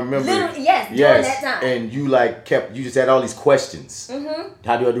I remember, literally, during that time. And you you just had all these questions. Mm-hmm.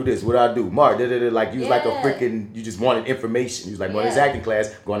 How do I do this? What do I do? Mark, like you was like a freaking, you just wanted information. You was like, well, this acting class,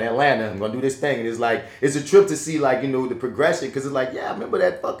 going to Atlanta, I'm going to do this thing. And it's like, it's a trip to see the progression, because it's like, I remember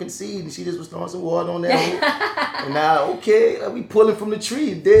that fucking seed, and she just was throwing some water on that. And now, we pulling from the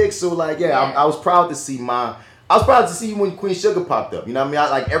tree, dig. So I was proud to see you when Queen Sugar popped up. You know what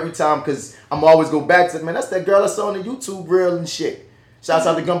I mean? Every time, because I'm always go back to, man, that's that girl I saw on the YouTube reel and shit. Shouts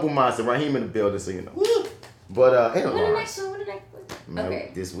out to Gumbo Monster, Raheem in the building, so you know. But when the next one? Man,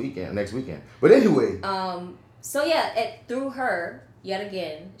 okay. Next weekend. But anyway. Through her, yet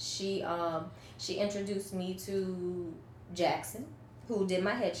again, she introduced me to Jackson, who did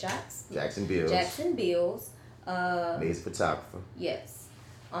my headshots. Jackson Bills. Amazing photographer. Yes.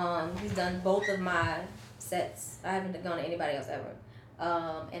 He's done both of my sets. I haven't gone to anybody else ever.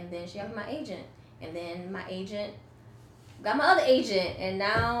 And then she got me my agent. And then my agent got my other agent, and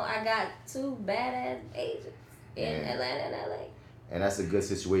now I got 2 badass agents in Atlanta and LA. And that's a good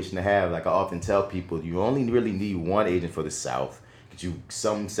situation to have. Like I often tell people, you only really need one agent for the South. Get you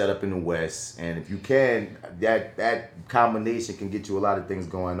something set up in the West, and if you can, that combination can get you a lot of things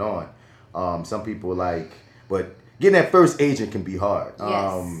going on. Some people but getting that first agent can be hard.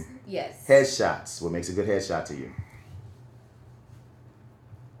 Yes. Headshots. What makes a good headshot to you?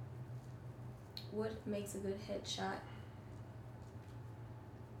 What makes a good headshot?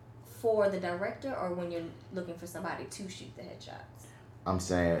 For the director, or when you're looking for somebody to shoot the headshots? I'm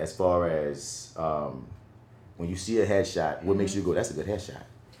saying as far as when you see a headshot, what makes you go, that's a good headshot?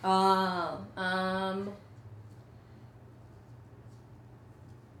 I'm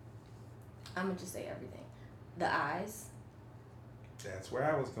gonna just say everything. The eyes. That's where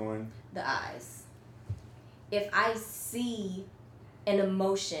I was going. The eyes. If I see an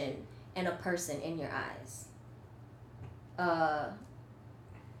emotion and a person in your eyes,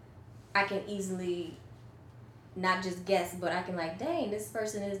 I can easily not just guess, but I can dang, this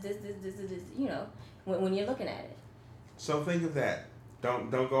person is this, when you're looking at it. So think of that.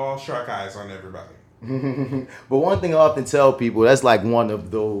 Don't go all shark eyes on everybody. But one thing I often tell people, that's one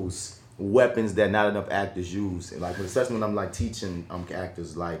of those weapons that not enough actors use. Especially when I'm teaching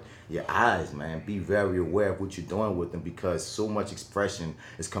actors, your eyes, man, be very aware of what you're doing with them, because so much expression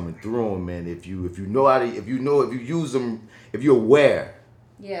is coming through them, and if you use them, if you're aware,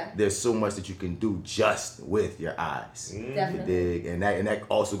 Yeah. There's so much that you can do just with your eyes. Definitely. You dig? And that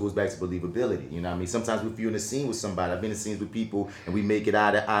also goes back to believability. You know what I mean? Sometimes if you're in a scene with somebody, I've been in scenes with people and we make it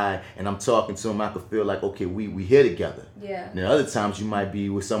eye to eye and I'm talking to them, I could feel like, okay, we here together. Yeah. And then other times you might be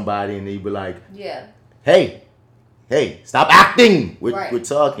with somebody and they be like, Yeah. hey, stop acting. Right. We're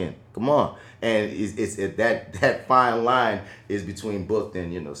talking. Come on. And it's that fine line is between booked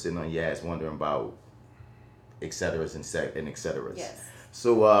and, sitting on your ass wondering about et ceteras and et ceteras. Yes.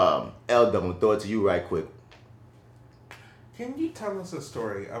 So, L, I'm going to throw it to you right quick. Can you tell us a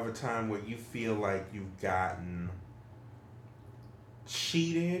story of a time where you feel like you've gotten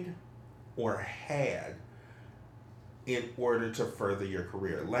cheated or had in order to further your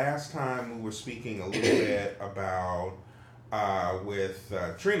career? Last time we were speaking a little bit about with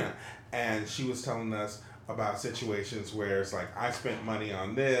Trina, and she was telling us about situations where it's like, I spent money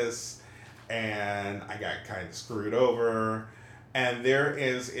on this and I got kind of screwed over. And there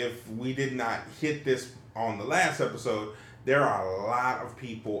is, if we did not hit this on the last episode, there are a lot of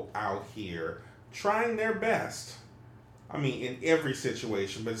people out here trying their best. I mean, in every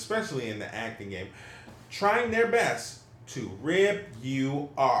situation, but especially in the acting game, trying their best to rip you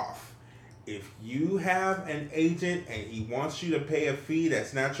off. If you have an agent and he wants you to pay a fee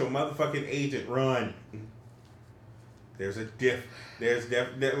that's not your motherfucking agent, run. There's like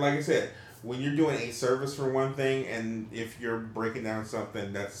I said, when you're doing a service for one thing, and if you're breaking down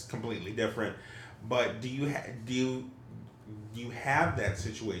something, that's completely different. But do you have that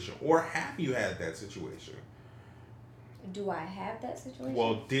situation, or have you had that situation? Do I have that situation?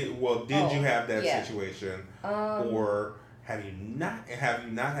 Well, did you have that situation, or have you not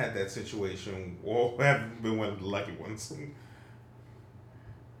had that situation, or have you been one of the lucky ones?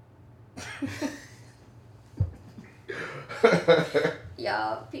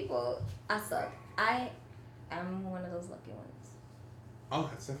 Y'all, people, I suck. I'm one of those lucky ones. Oh,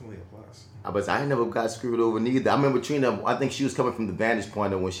 that's definitely a plus. But I ain't never got screwed over neither. I remember Trina, I think she was coming from the vantage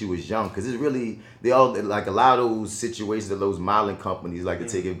point of when she was young. Because it's really, they all, like a lot of those situations that those modeling companies like to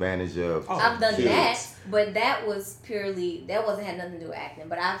take advantage of. Oh, I've done kids. that, but that wasn't had nothing to do with acting.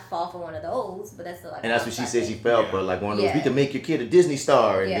 But I fall for one of those, but that's still like. And that's what she said she felt, Yeah. but like one of those, Yeah. we can make your kid a Disney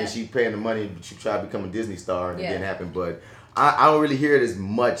star. And Yeah. then she paying the money, she tried to become a Disney star and it Yeah. didn't happen. But I don't really hear it as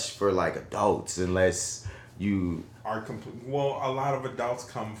much for like adults unless you... Well, a lot of adults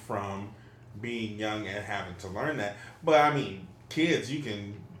come from being young and having to learn that. But I mean, kids, you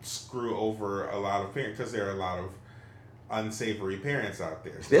can screw over a lot of parents because there are a lot of unsavory parents out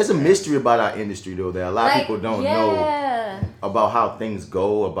there. There's a mystery about our industry though that a lot of people don't know about how things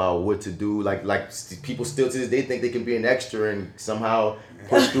go, about what to do. Like people still to this day think they can be an extra and somehow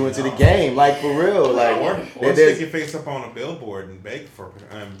push through into the game. Like for real, like or stick your face up on a billboard and beg for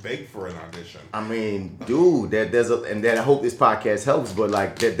an audition. I mean, dude, and then I hope this podcast helps, but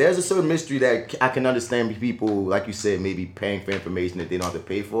like there's a certain mystery that I can understand people, like you said, maybe paying for information that they don't have to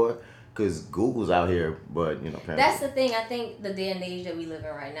pay for. Because Google's out here, but apparently. That's the thing. I think the day and age that we live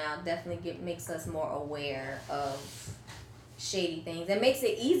in right now definitely makes us more aware of shady things. It makes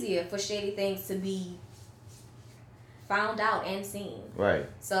it easier for shady things to be found out and seen. Right.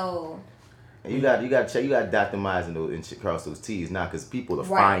 So. And you got check. You got to dot them I's and cross those T's now, because people will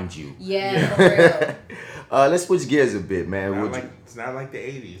find you. Yeah, for real. Let's switch gears a bit, man. It's not like the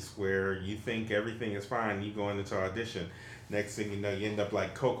 80s where you think everything is fine. You go into audition. Next thing you know, you end up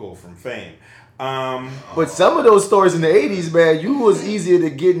like Coco from Fame. But some of those stories in the 80s, man, you was easier to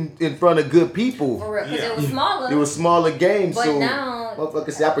get in front of good people. For real, because it was smaller. It was smaller games. But so now,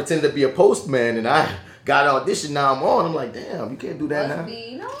 motherfuckers say I pretended to be a postman and I got an audition. Now I'm on. I'm like, damn, you can't do that now. I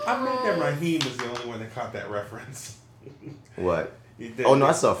think that Raheem was the only one that caught that reference. What? Oh no,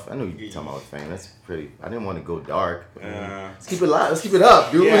 I knew you were talking about Fame. That's pretty. I didn't want to go dark. Let's keep it live. Let's keep it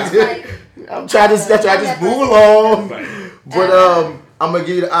up, dude. Yeah. I'm trying to just move along. But I'm gonna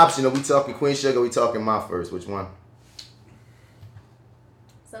give you the option. Are we talking Queen Sugar? Or are we talking My First? Which one?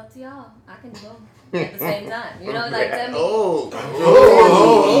 It's up to y'all. I can do both at the same time. You know, like tell me.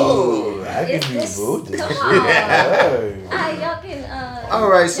 I can do both. Come on. Y'all can. All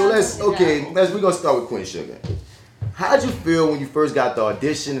right, so we're gonna start with Queen Sugar. How'd you feel when you first got the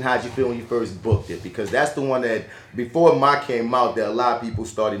audition, and how'd you feel when you first booked it? Because that's the one that, before Ma came out, that a lot of people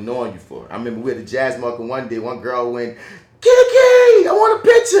started knowing you for. I remember we had a jazz market one day, one girl went, Kiki, I want a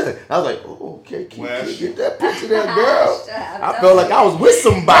picture. I was like, oh, okay, Kiki, get that picture there, girl. I felt like I was with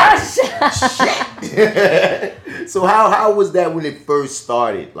somebody. Shit. So how was that when it first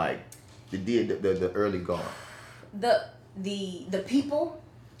started, like the early going? The people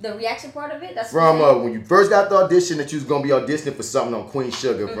The reaction part of it? That's From when you first got the audition that you was gonna be auditioning for something on Queen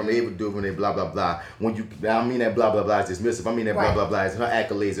Sugar from Ava DuVernay, blah blah blah. When you, I mean that blah blah blah is dismissive. I mean that blah blah blah is her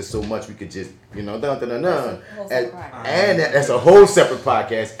accolades are so much we could just dun dun dun dun dun. And that's a whole separate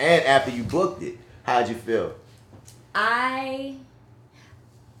podcast. And after you booked it, how'd you feel?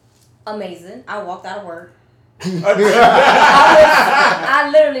 Amazing. I walked out of work. I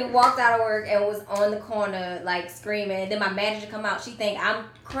literally walked out of work and was on the corner like screaming. And then my manager come out. She think I'm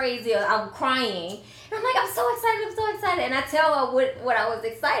crazy or I'm crying. And I'm like, I'm so excited. And I tell her what I was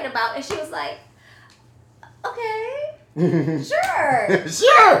excited about, and she was like, okay, sure.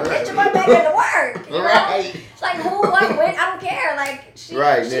 Get your butt back into work. You know? Right. Like who, what, when, I don't care. Like she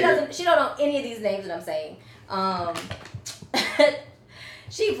don't know any of these names that I'm saying.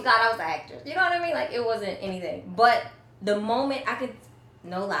 She forgot I was an actress. You know what I mean? Like, it wasn't anything. But the moment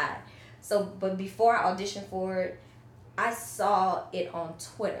no lie. So, but before I auditioned for it, I saw it on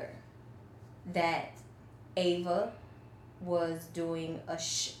Twitter that Ava was doing a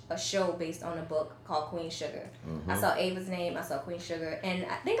show based on a book called Queen Sugar. I saw Ava's name, I saw Queen Sugar, and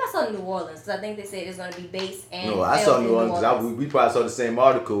I think I saw New Orleans, because I think they said it's going to be based and no, I saw New Orleans, because we probably saw the same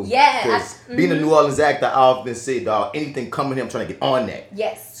article. Yeah. Because being a New Orleans actor, I often say, dog, anything coming here, I'm trying to get on that.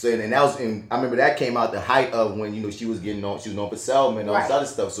 Yes. So, and that was, and I remember that came out the height of when, she was getting on, she was known for Selma and all this other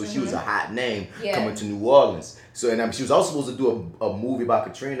stuff, so she was a hot name coming to New Orleans. So, and she was also supposed to do a movie about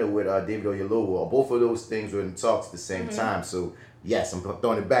Katrina with David Oyelowo. Both of those things were in talks at the same time, so yes, I'm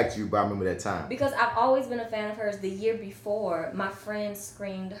throwing it back to you, but I remember that time. Because I've always been a fan of hers. The year before, my friend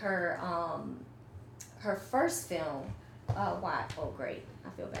screened her first film. Why? Oh, great. I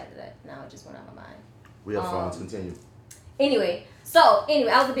feel bad at that. Now it just went out of my mind. We have phones. Continue. Anyway,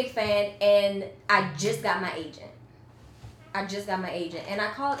 I was a big fan, and I just got my agent. And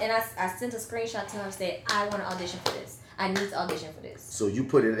I called, and I sent a screenshot to her and said, I want to audition for this. I need to audition for this. So you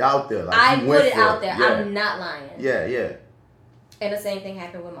put it out there. Like I put it out there. Yeah. I'm not lying. Yeah, yeah. And the same thing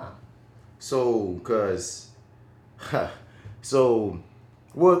happened with Mom. So,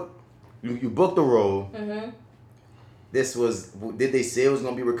 what, you booked the role. This was, did they say it was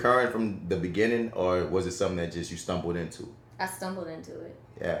going to be recurring from the beginning, or was it something that just you stumbled into? I stumbled into it.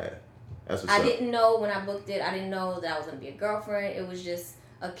 Yeah. That's what's I up. didn't know when I booked it, I didn't know that I was going to be a girlfriend. It was just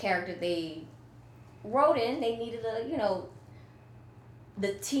a character they wrote in. They needed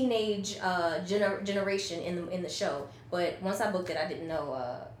the teenage generation in the show. But once I booked it, I didn't know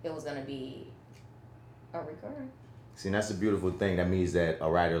it was going to be a recurring. See, that's a beautiful thing. That means that a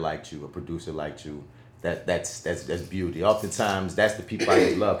writer liked you, a producer liked you. That's beauty. Oftentimes, that's the people I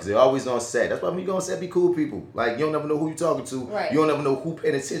love, because they're always on set. That's why when you go on set, be cool people. Like, you don't never know who you're talking to. Right. You don't never know who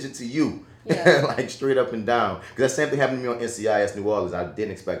paying attention to you. Yeah. Like, straight up and down. Because that same thing happened to me on NCIS New Orleans. I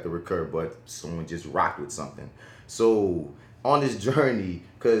didn't expect to recur, but someone just rocked with something. So, on this journey,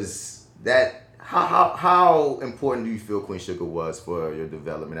 because how important do you feel Queen Sugar was for your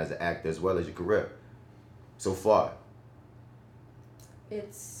development as an actor as well as your career so far?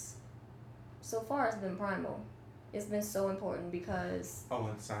 So far, it's been primal. It's been so important because... Oh,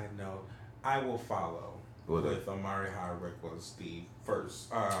 and side note, I Will Follow with Amari Hardwick was the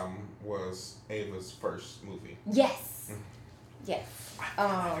first, was Ava's first movie. Yes. Yes.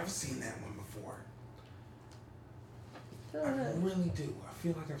 I've never seen that one before. I really do. I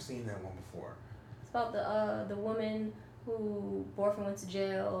feel like I've seen that one before. It's about the woman who boyfriend went to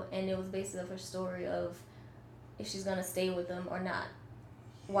jail, and it was based off her story of if she's going to stay with him or not,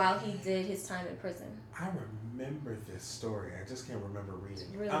 while he did his time in prison. I remember this story. I just can't remember reading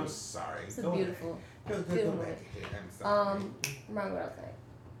it. Really? I'm sorry. It's beautiful. Go back ahead. I'm sorry. Remember what I was saying.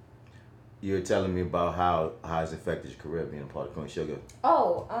 You were telling me about how it's affected your career being a part of Queen Sugar.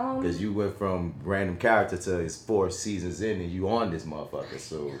 Because you went from random character to it's 4 seasons in and you on this motherfucker.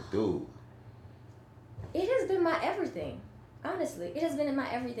 So, dude. It has been my everything. Honestly, it has been in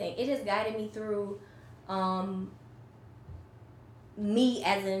my everything. It has guided me through me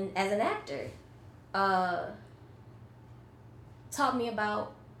as an actor. Taught me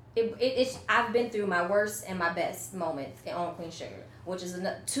about it. I've been through my worst and my best moments on Queen Sugar, which is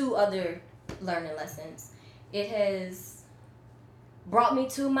 2 other learning lessons. It has brought me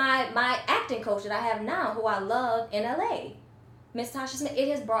to my acting coach that I have now, who I love in LA, Miss Tasha Smith. It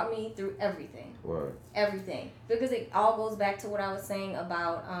has brought me through everything. Word. Everything, because it all goes back to what I was saying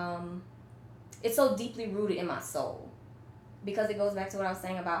about it's so deeply rooted in my soul. Because it goes back to what I was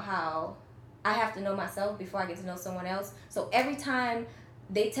saying about how I have to know myself before I get to know someone else. So every time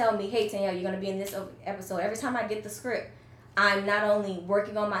they tell me, hey, Tanyelle, you're going to be in this episode, every time I get the script, I'm not only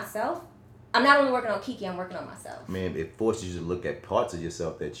working on myself, I'm not only working on Kiki, I'm working on myself. Man, it forces you to look at parts of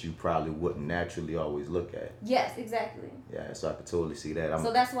yourself that you probably wouldn't naturally always look at. Yes, exactly. Yeah, so I could totally see that.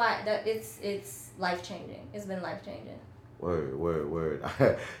 So that's why it's life changing. It's been life changing. Word.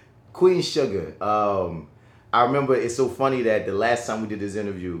 Queen Sugar. I remember it's so funny that the last time we did this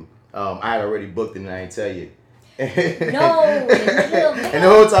interview, I had already booked it and I didn't tell you. No, and the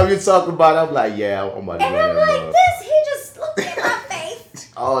whole time you're talking about it, I'm like, yeah, I'm about to and go I'm there, like, this, he just looked at my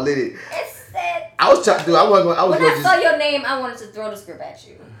face. Oh, lit it. And said, I was trying to do. I was when going I to saw your name, I wanted to throw the script at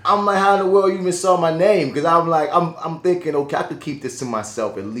you. I'm like, how in the world you even saw my name? Because I'm like, I'm thinking, okay, I could keep this to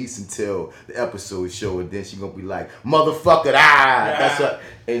myself at least until the episode show, and then she gonna be like, motherfucker, that's what.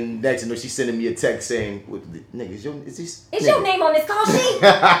 And next, you know, she's sending me a text saying, "What the nigga is your name on this call sheet?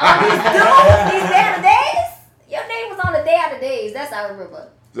 On these dudes, these day of the days? Your name was on the day of the days. That's how I remember.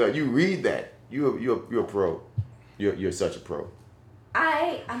 So you read that? You're a pro. You're such a pro.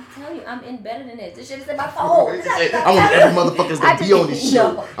 I'm telling you, I'm in better than this. This shit is in my phone. I want every motherfucker's gonna be on this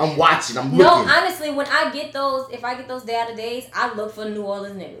show. No. I'm watching. I'm looking. No, honestly, when I get those, if I get those day of the days, I look for New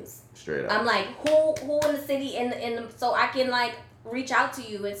Orleans niggas. Straight up. I'm like, who in the city so I can like reach out to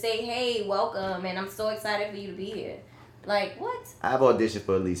you and say, hey, welcome, and I'm so excited for you to be here. Like, what? I've auditioned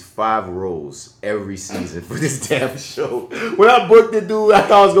for at least 5 roles every season for this damn show. When I booked the dude, I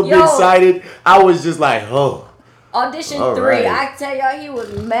thought I was gonna be excited. I was just like, oh. Audition All 3. right. I tell y'all, he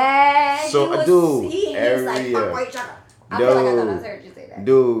was mad. So, he was, dude, he every was like, year. wait, shut up. I feel like I thought I heard you say that.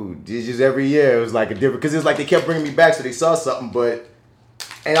 Dude, it's just every year it was like a different, because it's like they kept bringing me back, so they saw something, but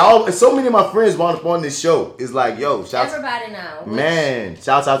so many of my friends wound up on this show. It's like, yo, everybody now. Man,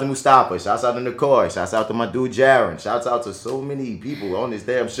 shouts out to Mustafa, shouts out to Nicole, shouts out to my dude Jaron, shouts out to so many people on this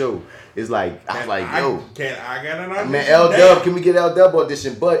damn show. It's like, I was like, yo. Can I get an audition? Man, L-Dub, can we get L-Dub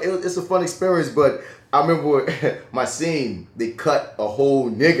audition? But it's a fun experience, but I remember my scene, they cut a whole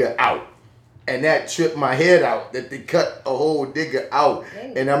nigga out. And that tripped my head out, that they cut a whole nigga out.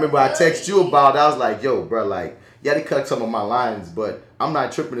 And I remember I texted you about it. I was like, yo, bro, like, yeah, they cut some of my lines, but I'm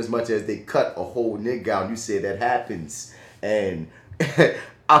not tripping as much as they cut a whole nigga out. You said that happens. And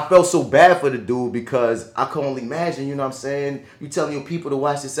I felt so bad for the dude because I can only imagine, you know what I'm saying? You telling your people to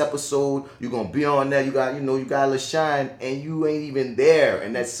watch this episode, you're going to be on there, you got a little shine, and you ain't even there.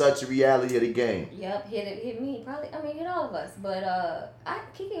 And that's such a reality of the game. Yep, hit me. Probably, hit all of us. But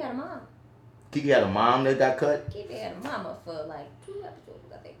Kiki had a mom. Kiki had a mom that got cut? Kiki had a mama for like 2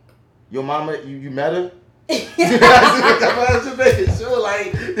 episodes, I think. Your mama, you met her? Sure,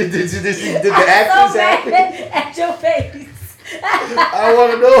 like, did the actors at your face. I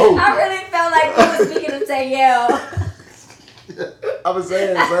want to know. I really felt like we were speaking of Tanyell. I was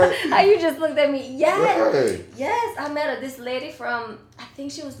saying, right? How you just looked at me? Yes, Right. yes. I met her. This lady from, I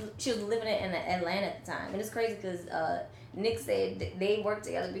think she was living in Atlanta at the time, and it's crazy because Nick said they worked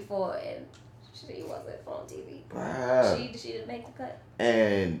together before, and she wasn't on TV. Wow. She didn't make the cut.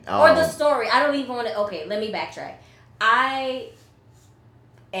 And or the story. I don't even want to. Okay, let me backtrack. Like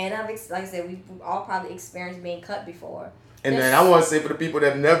I said, we've all probably experienced being cut before. And then I want to say for the people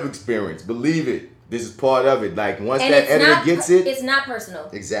that have never experienced, believe it. This is part of it. Like once that editor gets it, it's not personal.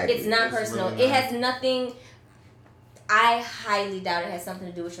 Exactly. It's not personal. Really, it has nothing. I highly doubt it has something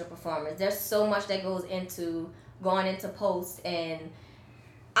to do with your performance. There's so much that goes into going into post, and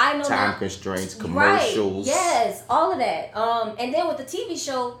I know time constraints, commercials. Right. Yes, all of that. And then with the TV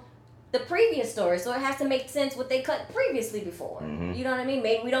show, the previous story, so it has to make sense what they cut previously before. Mm-hmm. You know what I mean?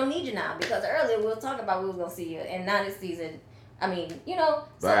 Maybe we don't need you now because earlier we'll talk about we was gonna see you, and now this season, I mean,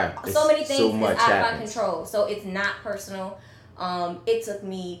 so many things is out of my control. So it's not personal. It took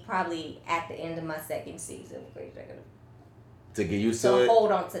me probably at the end of my second season to get used to it. So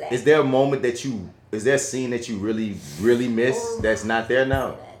hold on to that. Is there a moment is there a scene that you really, really miss that's not there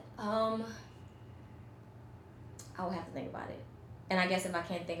now? I would have to think about it. And I guess if I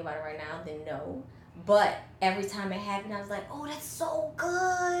can't think about it right now, then no. But every time it happened, I was like, oh, that's so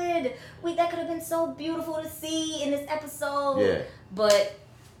good. That could have been so beautiful to see in this episode. Yeah. But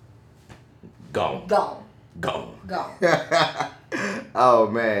Gone. Oh,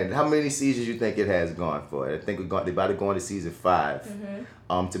 man. How many seasons you think it has gone for? I think they're about to go into season 5.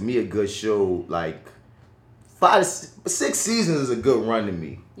 Mm-hmm. To me, a good show, like 6 seasons is a good run to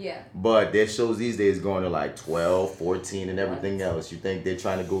me. Yeah. But their shows these days going to like 12, 14, and everything else. You think they're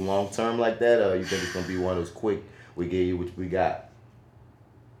trying to go long term like that, or you think it's going to be one of those quick, we gave you what we got?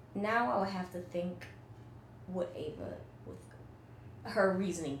 Now I would have to think what Ava, with her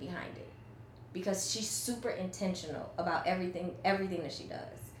reasoning behind it. Because she's super intentional about everything that she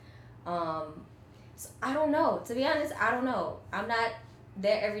does. So I don't know. To be honest, I don't know. I'm not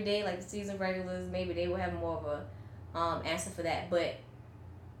there every day like the season regulars. Maybe they will have more of a answer for that. But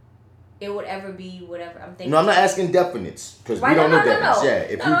it would ever be whatever I'm thinking. No, I'm not asking definites because we don't know definites. Yeah,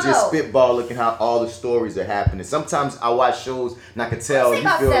 if you just spitball looking how all the stories are happening. Sometimes I watch shows and I can tell you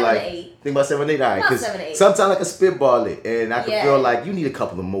feel like think about 7, 8, all right. Because sometimes I can spitball it and I can feel like you need a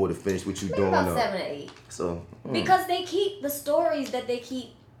couple of more to finish what you're doing. About 7 or 8. So because they keep the stories that they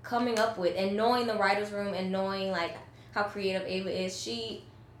keep coming up with, and knowing the writer's room and knowing like how creative Ava is,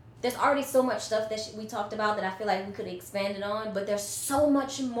 there's already so much stuff that we talked about that I feel like we could expand it on, but there's so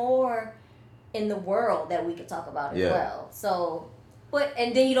much more in the world that we could talk about as well. So,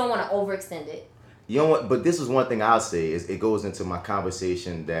 and then you don't want to overextend it. You know what? But this is one thing I'll say is it goes into my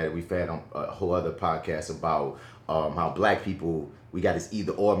conversation that we've had on a whole other podcast about how black people, we got this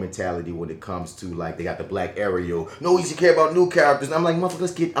either or mentality when it comes to like they got the black Ariel. No, you should care about new characters. And I'm like,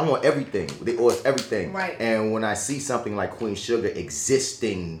 motherfucker, I want everything. They owe us everything. Right. And when I see something like Queen Sugar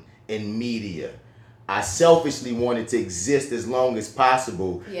existing in media, I selfishly want it to exist as long as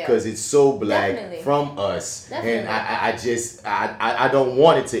possible because it's so black from us. Definitely. And I just don't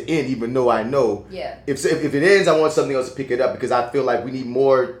want it to end, even though I know if it ends, I want something else to pick it up because I feel like we need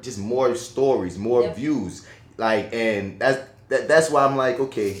more stories, more views. Like, and that's why I'm like,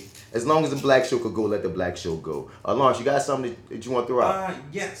 okay, as long as the black show could go, let the black show go. Lawrence, you got something that you want to throw out?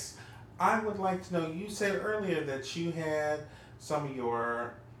 Yes. I would like to know, you said earlier that you had some of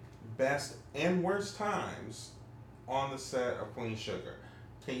your best and worst times on the set of Queen Sugar.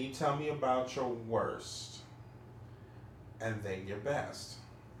 Can you tell me about your worst and then your best?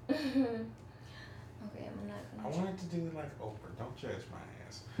 Okay, I'm not gonna. I wanted to do it like Oprah. Don't judge my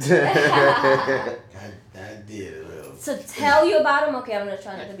ass. I did a little. To tell you about them, okay, I'm gonna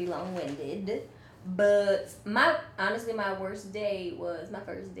try not to be long-winded. But my worst day was my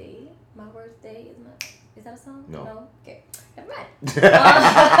first day. My worst day is that a song? No. Okay. Never mind.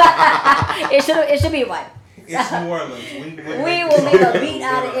 It should be one. It's New Orleans. We will make a beat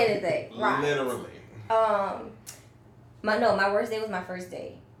out of anything. Right. Literally. My worst day was my first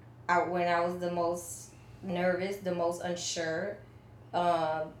day. When I was the most nervous, the most unsure,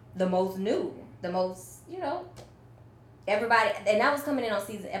 the most new, the most, everybody, and I was coming in on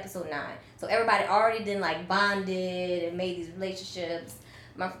episode 9. So everybody already done like bonded and made these relationships.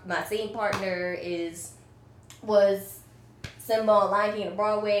 My scene partner was Simba on Lion King and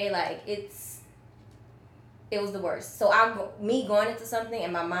Broadway. Like it was the worst. So me going into something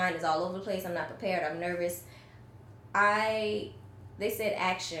and my mind is all over the place. I'm not prepared. I'm nervous. They said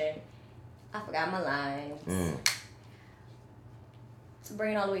action. I forgot my lines. To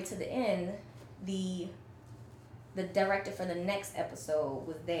bring it all the way to the end, the director for the next episode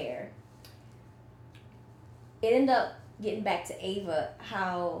was there. It ended up getting back to Ava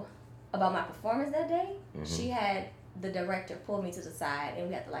about my performance that day. She had the director pull me to the side and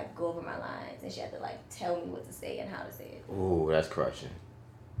we had to like go over my lines and she had to like tell me what to say and how to say it. Ooh, that's crushing.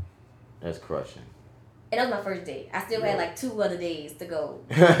 That's crushing. And that was my first date. I still had like 2 other days to go.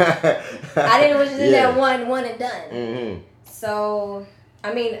 I didn't want to do that one and done. Mm-hmm. So,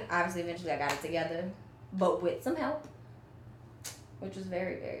 I mean, obviously eventually I got it together, but with some help, which was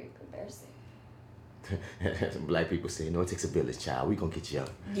very, very embarrassing. Some black people say, no, it takes a village, child. We gonna get you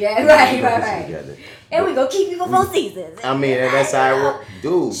up. Yeah, right. And we gonna keep you for 4 seasons. I mean, and that's how I work.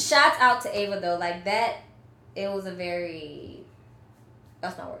 Dude. Shouts out to Ava, though. Like, that, it was that's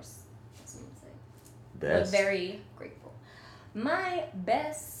not worse. That's what I'm saying. But very grateful. My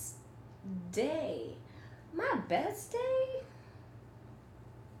best day.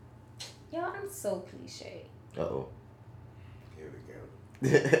 Yo, I'm so cliche. Uh-oh. Here we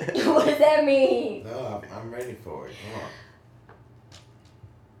go. What does that mean? No, I'm ready for it. Come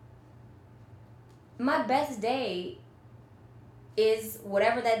on. My best day is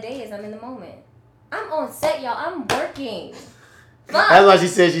whatever that day is. I'm in the moment. I'm on set, y'all. I'm working. Fuck. That's why she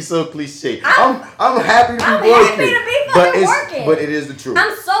says she's so cliche. I'm happy to be working. Happy to be fucking working. But it is the truth.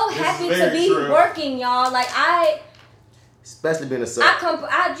 I'm so happy to be working, y'all. Like especially being a sub.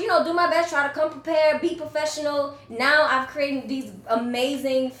 I do my best, try to come prepared, be professional. Now I've created these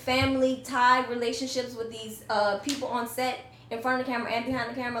amazing family-tied relationships with these people on set, in front of the camera and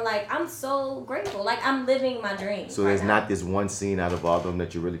behind the camera. Like, I'm so grateful. Like, I'm living my dream. So there's not this one scene out of all of them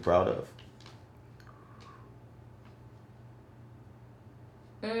that you're really proud of?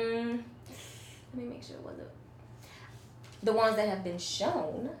 Let me make sure it wasn't. The ones that have been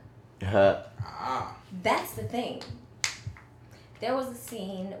shown. That's the thing. There was a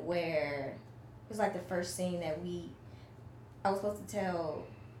scene where it was like the first scene that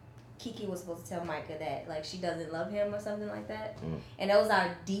Kiki was supposed to tell Micah that like she doesn't love him or something like that. And that was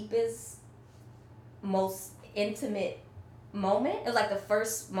our deepest, most intimate moment. It was like the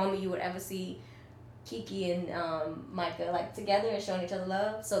first moment you would ever see Kiki and Micah like together and showing each other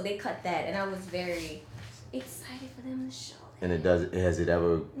love. So they cut that, and I was very excited for them to show that. And has it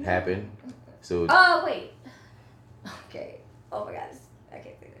ever happened? So. Oh wait. Okay. Oh my God. I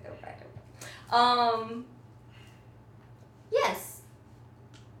can't say that. Yes.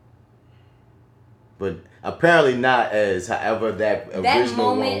 But apparently not as however that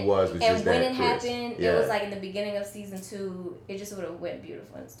original moment, one was and just when that it crisp. happened, Yeah. it was like in the beginning of season 2. It just would have went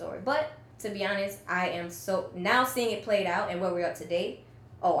beautiful in the story. But to be honest, I am so now seeing it played out and where we're at today.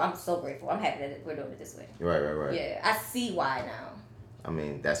 Oh, I'm so grateful. I'm happy that we're doing it this way. Right. Yeah, I see why now. I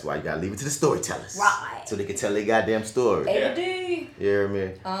mean, that's why you gotta leave it to the storytellers. Right. So they can tell their goddamn story. AD. You hear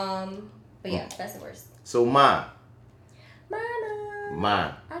me? But yeah, that's the worst. So Mama.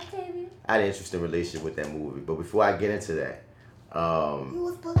 Octavia. I had an interesting relationship with that movie, but before I get into that, You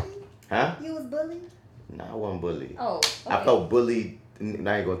was bullied? huh? You was bullied? No, I wasn't bullied. Oh, okay. I felt bullied. And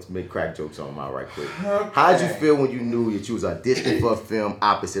I ain't gonna make crack jokes on mine right quick. Okay. How did you feel when you knew that you was auditioning for a film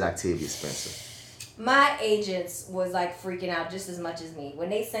opposite Octavia Spencer? My agents was like freaking out just as much as me. When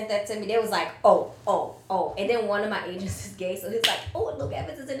they sent that to me, they was like, oh. And then one of my agents is gay, so he's like, oh, Luke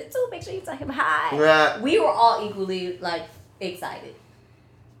Evans is in it too. Make sure you tell him hi. Yeah. We were all equally like excited.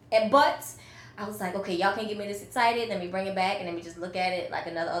 But I was like, okay, y'all can't get me this excited. Let me bring it back and let me just look at it like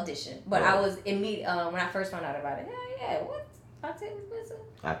another audition. But Right. I was immediate when I first found out about it. Yeah, what? Octavia Spencer?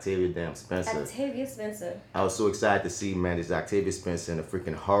 Octavia damn Spencer. Octavia Spencer. I was so excited to see, man, this Octavia Spencer in a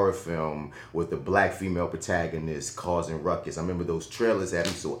freaking horror film with a black female protagonist causing ruckus. I remember those trailers had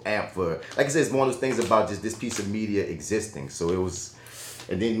me so amped for, like I said, it's one of those things about just this piece of media existing. So it was,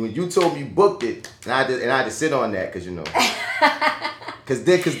 and then when you told me you booked it, and I had to sit on that, because, you know,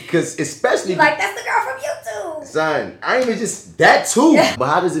 because especially. Like, that's the girl from YouTube. Son, I ain't even just, that too. But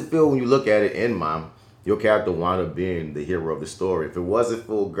how does it feel when you look at it in Mom? Your character wound up being the hero of the story. If it wasn't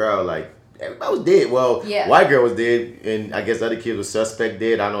for a girl, like, everybody was dead. Well, Yeah. White girl was dead, and I guess other kids were suspect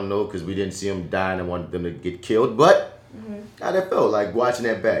dead. I don't know, because we didn't see them dying and wanted them to get killed. But how that felt, like, watching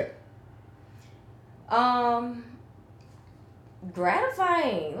that back?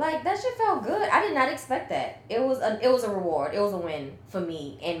 Gratifying. Like, that shit felt good. I did not expect that. It was a reward. It was a win for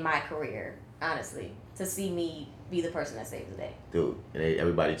me in my career, honestly, to see me be the person that saved the day. Dude, and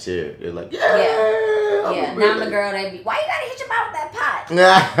everybody cheered. They're like, Yeah. yeah. Now I'm the girl that be, why you gotta hit your mouth with that pot? I was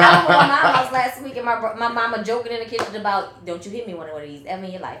at my mom's house last week and my mama joking in the kitchen about, don't you hit me one of these ever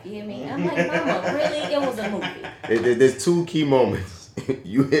in your life, you hear me? I'm like, Mama, really? It was a movie. There's two key moments.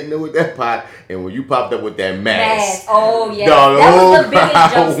 You hitting her with that pot, and when you popped up with that mask. Oh, yeah. Dog, That the was the whole biggest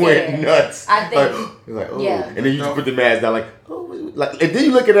crowd jump scare. went nuts. I think. Like, oh. Yeah. And then you just put the mask down, like, oh, like, and then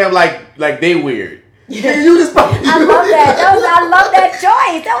you look at them like they weird. Yeah. You just I love that. I love that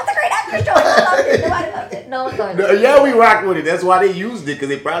choice. That was a great actress choice. I loved it. Nobody loved it. No one loved it. Yeah, we rock with it. That's why they used it, because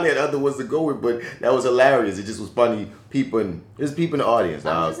they probably had other ones to go with, but that was hilarious. It just was funny. There's people in the audience.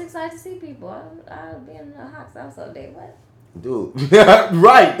 I'm just excited to see people. I'll be in the hot sauce all day. What? Dude.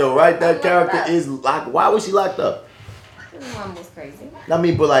 Right, though, right? That love character that. is locked. Why was she locked up? His mom was crazy. I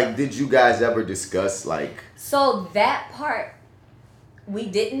mean, but, like, did you guys ever discuss, like... So that part, we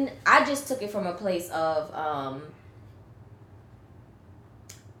didn't. I just took it from a place of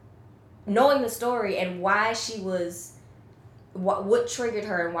knowing the story and why she was, what triggered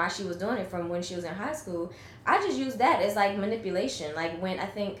her and why she was doing it from when she was in high school. I just used that as like manipulation. Like when I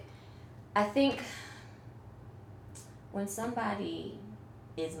think when somebody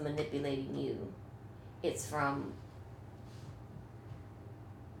is manipulating you, it's from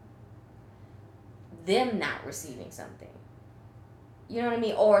them not receiving something. You know what I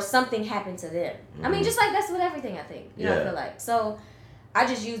mean? Or something happened to them. I mean, just like that's with everything, I think. You know, I feel like. So I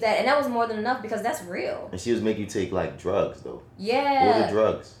just used that, and that was more than enough because that's real. And she was making you take, like, drugs, though. Yeah. What were the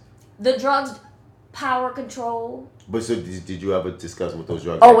drugs? The drugs, power control. But so did you ever discuss what those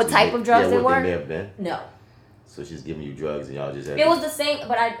drugs Oh, what actually type of drugs they what were? they may have been? No. So she's giving you drugs and y'all just had... It was the same,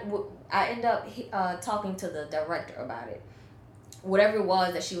 but I ended up talking to the director about it. Whatever it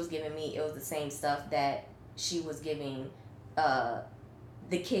was that she was giving me, it was the same stuff that she was giving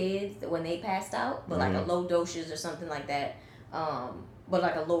the kids when they passed out, but like a low dosage or something like that. But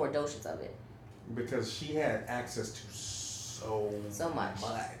like a lower dosage of it. Because she had access to so much.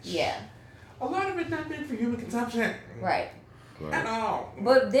 Yeah. A lot of it not meant for human consumption. Right. At all.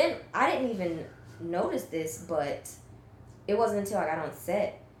 But then I didn't even notice this, but it wasn't until I got on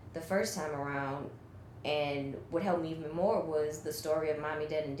set the first time around, and what helped me even more was the story of Mommy,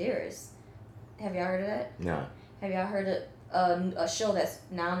 Dead, and Dearest. Have y'all heard of that? No. Have y'all heard of a show that's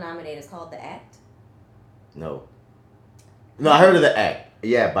now nominated? It's called The Act. No, I heard of The Act.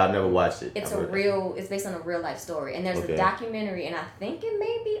 Yeah, but I never watched it. It's it's based on a real life story, and there's Okay. a documentary, and I think it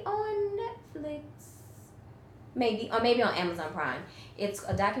may be on Netflix. maybe on Amazon Prime. It's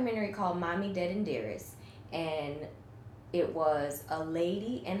a documentary called Mommy Dead and Dearest, and it was a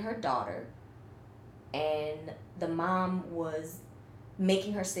lady and her daughter, and the mom was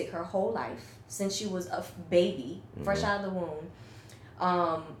making her sick her whole life since she was a baby, fresh out of the womb.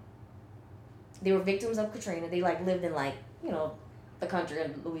 They were victims of Katrina. They like lived in like, you know, the country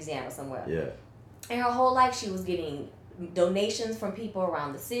in Louisiana somewhere. Yeah. And her whole life she was getting donations from people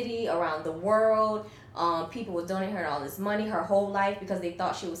around the city, around the world. People was donating her all this money her whole life because they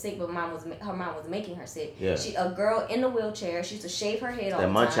thought she was sick, but her mom was making her sick. Yeah. A girl in a wheelchair. She used to shave her head all the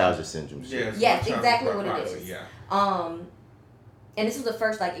time. That Munchausen syndrome shit. Yes, exactly what it is. Yeah. And this was the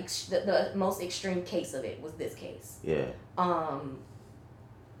first the most extreme case of it was this case. Yeah.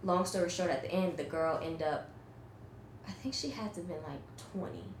 Long story short, at the end, the girl ended up, I think she had to have been like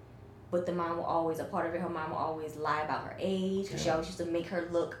 20. But the mom will always, a part of it, her mom will always lie about her age. Yeah. She always used to make her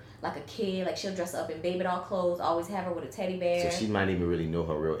look like a kid. Like she'll dress up in baby doll clothes, always have her with a teddy bear. So she might even really know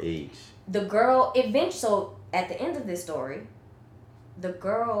her real age. The girl, so at the end of this story, the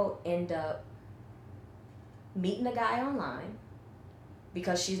girl ended up meeting a guy online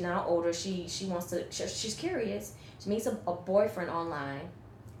because she's now older. She wants to, she's curious. She meets a boyfriend online,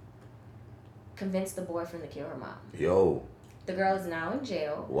 convinced the boyfriend to kill her mom. Yo. The girl is now in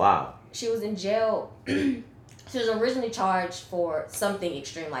jail. Wow. She was in jail. She was originally charged for something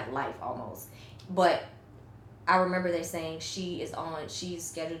extreme, like life almost. But I remember they saying she's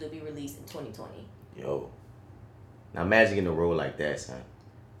scheduled to be released in 2020. Yo. Now imagine getting a role like that, son.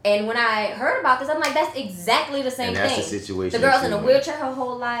 And when I heard about this, I'm like, that's exactly the same thing. And that's the situation. The girl's in a wheelchair her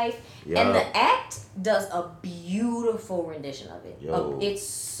whole life. Yo. And the act does a beautiful rendition of it. Yo. It's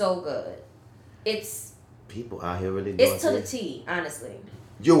so good. It's... People out here really doing it's to the T, honestly.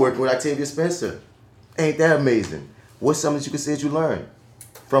 You're working with Octavia Spencer. Ain't that amazing? What's something that you could say that you learned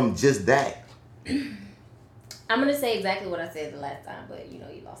from just that? I'm going to say exactly what I said the last time, but you know,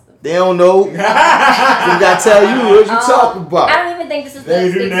 you lost them. They don't know. We got to tell you what you talking about. I don't even think this is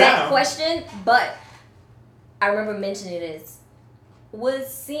the exact question, but I remember mentioning this. Was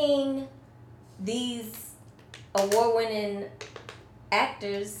seeing these award-winning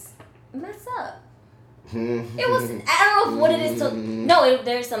actors mess up. It was, I don't know what it is to, no,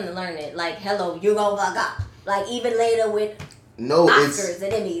 there's something to learn it. Like, hello, you go gaga. Like, even later with Oscars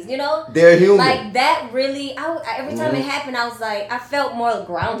and Emmys, you know? They're human. Like, that really, every time it happened, I was like, I felt more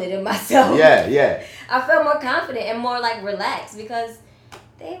grounded in myself. Yeah, yeah. I felt more confident and more, like, relaxed because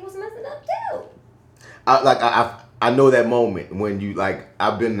they was messing up, too. I know that moment when you, like,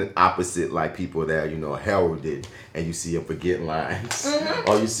 I've been the opposite, like, people that, you know, heralded and you see them forgetting lines.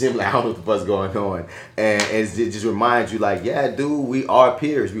 Or you see them like, I don't know what the fuck's going on. And it just reminds you, like, yeah, dude, we are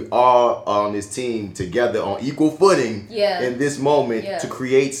peers. We are on this team together on equal footing in this moment to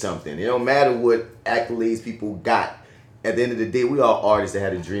create something. It don't matter what accolades people got. At the end of the day, we all artists that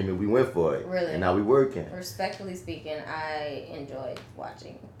had a dream and we went for it. Really? And now we working. Respectfully speaking, I enjoyed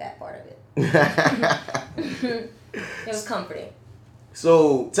watching that part of it. It was comforting.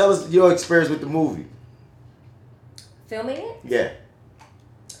 So, tell us your experience with the movie. Filming it? Yeah.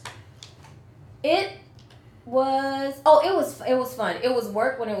 It was fun. It was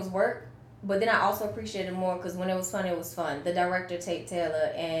work when it was work, but then I also appreciated more because when it was fun, it was fun. The director, Tate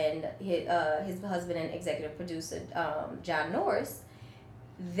Taylor, and his husband and executive producer, John Norris,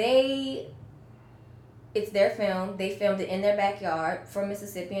 it's their film. They filmed it in their backyard from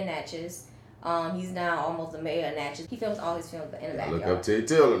Mississippi and Natchez. He's now almost a mayor of Natchez. He films all his films in the backyard. Look up Tate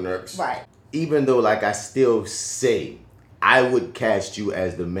Taylor next. Right. Even though, like, I still say, I would cast you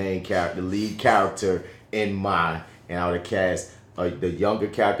as the main character, the lead character in mine, and I would have cast the younger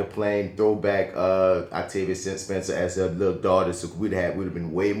character playing throwback Octavia Spencer as her little daughter, so we'd have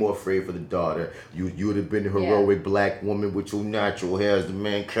been way more afraid for the daughter. You would have been the heroic black woman with your natural hair as the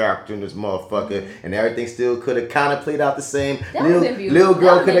main character in this motherfucker, and everything still could have kind of played out the same. Little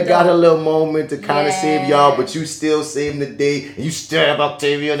girl could have got her little moment to kind of save y'all, but you still saving the day, and you stab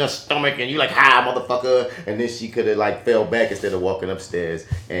Octavia in the stomach, and you like, hi, motherfucker, and then she could have like fell back instead of walking upstairs,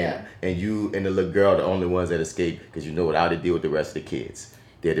 and you and the little girl the only ones that escaped, because you know what I would deal with the rest of the kids.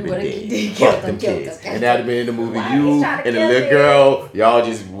 They'd have been dead. Fuck them kids. And that'd have been in the movie. You and the little girl, y'all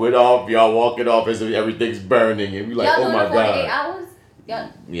just went off, y'all walking off as if everything's burning. And we like, oh my God. 8 hours? Y'all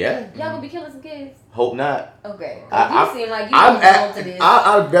gonna be killing some kids? Hope not. Okay. You seem like you I'm to this.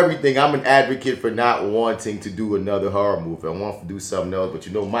 Out of everything, I'm an advocate for not wanting to do another horror movie. I want to do something else, but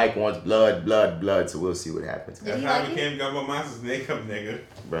you know Mike wants blood, so we'll see what happens. That's how we became Gumbo Monsters makeup nigga.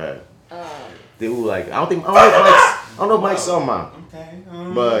 Right. Dude, like, I don't know if Mike saw mine. Okay.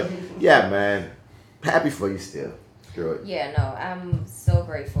 But, yeah, man. Happy for you still. Girl. Yeah, no, I'm so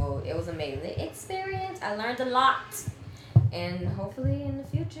grateful. It was an amazing experience. I learned a lot. And hopefully in the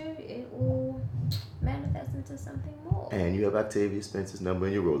future, it will manifest into something more. And you have Octavia Spencer's number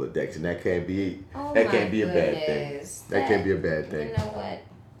in your Rolodex, and that can't be Oh that my can't be a bad thing. goodness. That can't be a bad thing. You know what?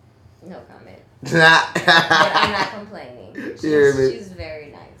 No comment. But But I'm not complaining. hear me? She's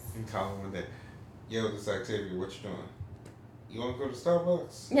very nice. You call him one day. Yo, this Octavia, what you doing? You want to go to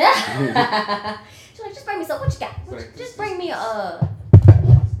Starbucks? Yeah. She's like, just bring me some. What you got? Like, Just bring me a.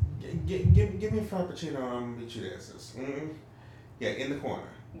 Give me a frappuccino. I'm gonna meet you there, sis. Mm-hmm. Yeah, in the corner.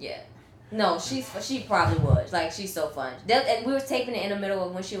 Yeah. No, she probably was. Like, she's so fun. And we were taping it in the middle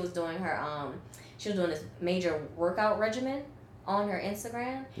of when she was doing her she was doing this major workout regimen on her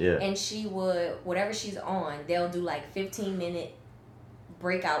Instagram. Yeah. And she would, whatever she's on, they'll do like 15-minute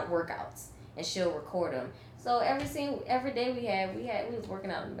breakout workouts, and she'll record them. So every day we was working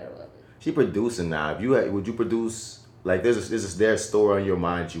out in the middle of it. She producing now. Would you produce like there's a story on your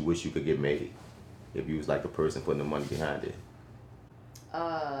mind you wish you could get made if you was like the person putting the money behind it?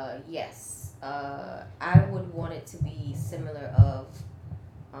 Yes. I would want it to be similar of,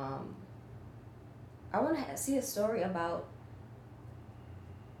 I want to see a story about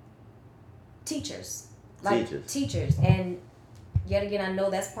teachers. Teachers. And yet again, I know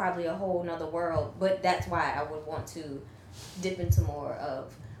that's probably a whole nother world, but that's why I would want to dip into more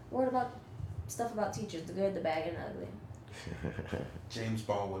of what about stuff about teachers, the good, the bad, and the ugly. James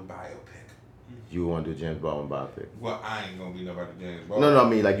Baldwin biopic. You want to do James Baldwin biopic? Well, I ain't gonna be nobody James Baldwin. No, I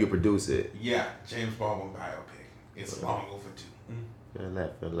mean like you produce it. Yeah, James Baldwin biopic. It's long overdue. Feel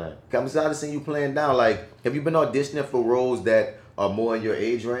that. I'm excited to see you playing down. Like, have you been auditioning for roles that are more in your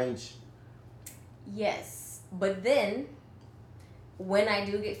age range? Yes, but then when I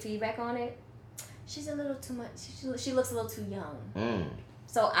do get feedback on it, she's a little too much. She looks a little too young.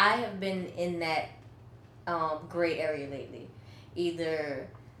 So I have been in that gray area lately. Either,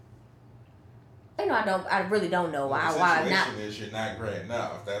 I really don't know why. The I'm not. situation is you're not gray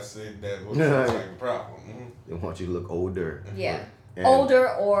enough. That's it. That was like a problem. They want you to look older. Yeah. And Older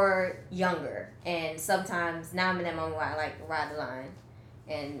or younger. And sometimes now I'm in that moment where I like ride the line.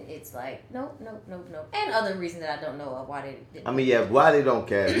 And it's like, nope. And other reasons that I don't know of why they didn't. I mean, yeah, why they don't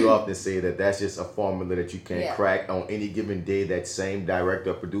cast, you often say that that's just a formula that you can't crack on any given day. That same director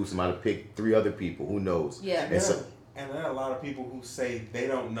or producer might have picked 3 other people. Who knows? Yeah. And there are a lot of people who say they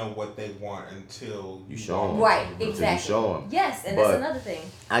don't know what they want until you show them. Right, Until exactly. you show them. Yes, and But that's another thing.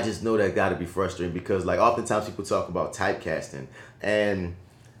 I just know that got to be frustrating because, like, oftentimes people talk about typecasting, and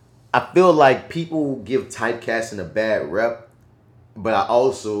I feel like people give typecasting a bad rep, but I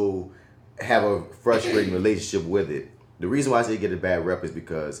also have a frustrating relationship with it. The reason why I say get a bad rep is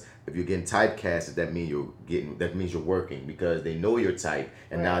because if you're getting typecasted, that means you're working because they know your type,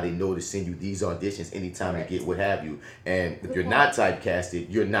 and now they know to send you these auditions anytime you get what have you. And if you're not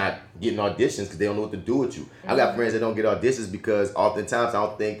typecasted, you're not getting auditions because they don't know what to do with you. I got friends that don't get auditions because oftentimes I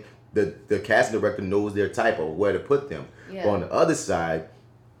don't think the casting director knows their type or where to put them. Yeah. But on the other side,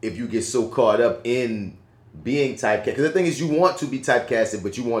 if you get so caught up in being typecast, because the thing is, you want to be typecasted,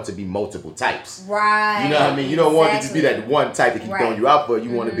 but you want to be multiple types. Right. You know what I mean? You don't want to just be that one type that keep throwing you out for. You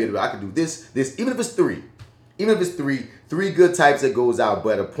want to be able to, I can do this, even if it's 3. Even if it's 3 good types that goes out,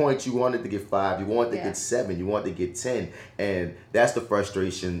 but at a point you want it to get 5, you want it to get 7, you want it to get 10. And that's the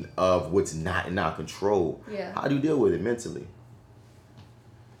frustration of what's not in our control. Yeah. How do you deal with it mentally?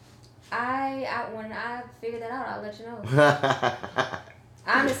 When I figure that out, I'll let you know.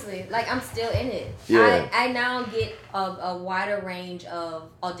 Honestly, like, I'm still in it. Yeah. I now get a wider range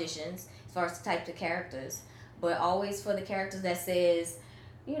of auditions as far as the types of characters, but always for the characters that says,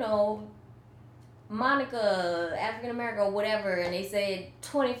 Monica, African American, or whatever, and they said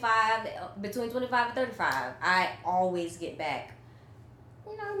between 25 and 35. I always get back,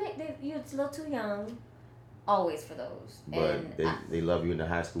 you're a little too young. Always for those. But they love you in the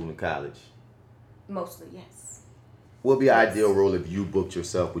high school and college. Mostly, yes. What would be an ideal role if you booked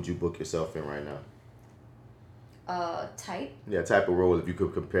yourself? Would you book yourself in right now? Type? Yeah, type of role if you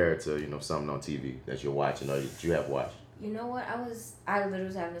could compare it to, something on TV that you're watching or that you have watched. You know what? I literally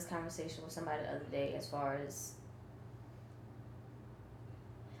was having this conversation with somebody the other day as far as,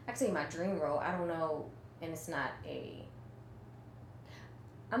 I can say my dream role. I don't know, and it's not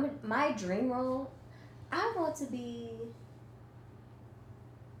my dream role, I want to be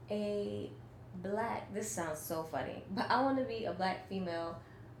a black, this sounds so funny, but I want to be a black female,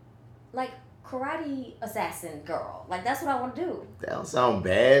 like, karate assassin girl. Like, that's what I want to do. That don't sound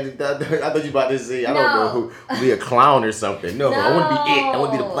bad. I thought you were about to say, I don't know who, be a clown or something. No, I want to be it. I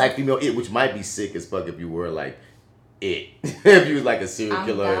want to be the black female it, which might be sick as fuck if you were like it. If you was like a serial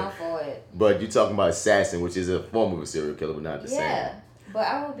killer. I'm down for But But you're talking about assassin, which is a form of a serial killer, but not the same. yeah, but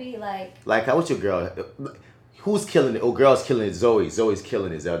I would be like, How what's your girl? Who's killing it? Oh, girl's killing it. Zoe. Zoe's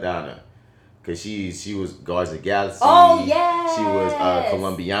killing it. Zeldana. Cause she was Guardians of the Galaxy. oh yeah, She was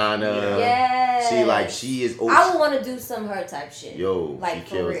Colombiana. yeah. She is. I would want to do some her type shit. Yo, like she for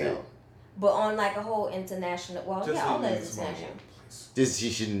kills real. it. But on like a whole international. Well, Just yeah, all that leave is Simone international. alone, please. Just she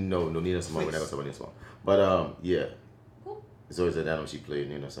shouldn't know. No Nina Simone. We're not gonna talk about Nina Simone. But yeah. Zoe Zeldana, she played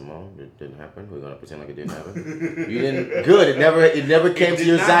Nina Simone. It didn't happen. We're gonna pretend like it didn't happen. You didn't. Good. It never came to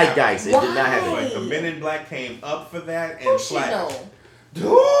your zeitgeist. It did not happen. Like the Men in Black came up for that and Who should flat. know? Dude.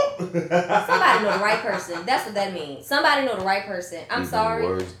 Somebody know the right person. That's what that means. Somebody know the right person. I'm Even sorry.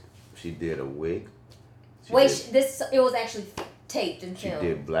 worse, she did a wig. Wait, it was actually taped and She filmed.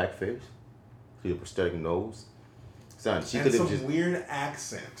 did blackface. She did a prosthetic nose. Son, she And could have some just. weird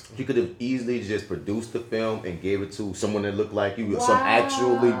accent. She could have easily just produced the film and gave it to someone that looked like you, some Wow.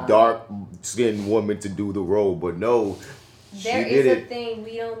 actually dark-skinned woman to do the role. But no, There she is did a it. thing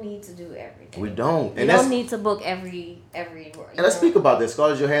we don't need to do everything. We don't, We and that's. don't need to book every. And let's speak about that.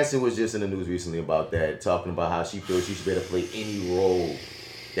 Scarlett Johansson was just in the news recently about that, talking about how she feels she should be able to play any role.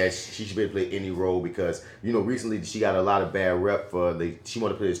 That she should be able to play any role because, recently she got a lot of bad rep for, she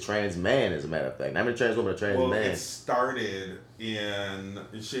wanted to play this trans man, as a matter of fact. Not even a trans woman, a trans Well, man. it started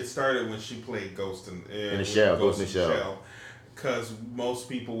when she played Ghost in the Shell, Ghost in the Shell. Because most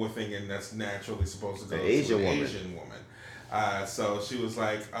people were thinking that's naturally supposed to go An to Asian an woman. Asian woman. So she was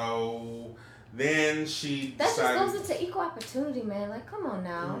like, oh. Then she That decided. just goes into equal opportunity, man. Like, come on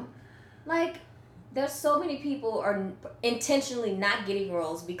now. Mm-hmm. Like, there's so many people are intentionally not getting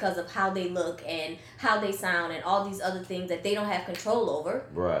roles because of how they look and how they sound and all these other things that they don't have control over.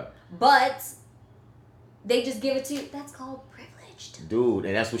 Right. But they just give it to you. That's called privileged. Dude,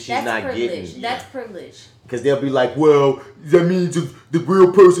 and that's what she's That's not privilege. getting. That's privilege. Because they'll be like, well, that means if the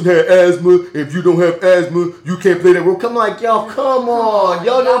real person had asthma, if you don't have asthma, you can't play that role. Come like, y'all, come on.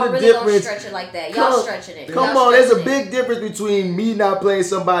 Y'all know the really difference. Don't stretch it like that. Y'all stretching it. Come Y'all on, there's a stretching it. big difference between me not playing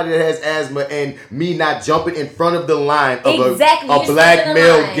somebody that has asthma and me not jumping in front of the line of Exactly. a You're black skipping the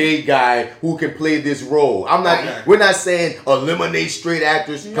male line. gay guy who can play this role. I'm not. Right. We're not saying eliminate straight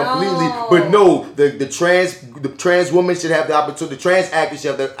actors No. completely, but no, the trans woman should have the opportunity. The trans actor should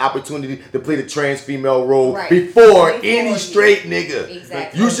have the opportunity to play the trans female role Right. before any straight nigga.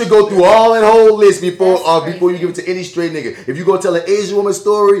 Exactly. You should go through all that whole list before That's before you crazy. give it to any straight nigga. If you go tell an Asian woman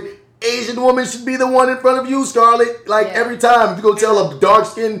story, Asian woman should be the one in front of you, Scarlett. Like Yeah. every time. If you go tell a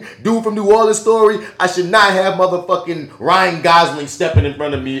dark-skinned dude from New Orleans story, I should not have motherfucking Ryan Gosling stepping in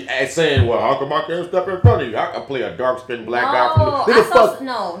front of me and saying, well, how come I can't step in front of you? I can play a dark-skinned black guy from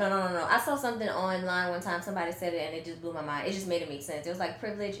No, I saw something online one time. Somebody said it and it just blew my mind. It just made it make sense. It was like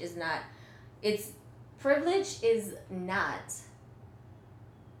privilege is not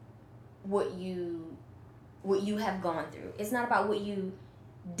what you have gone through. It's not about what you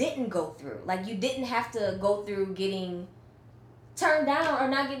didn't go through. Like, you didn't have to go through getting turned down or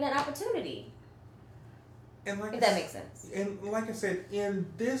not getting that opportunity. And like If that makes sense. And like I said, in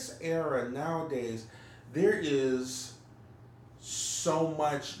this era nowadays, there is so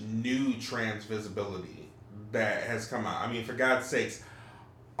much new trans visibility that has come out. I mean, for God's sakes,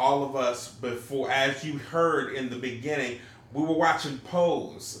 all of us before, as you heard in the beginning, we were watching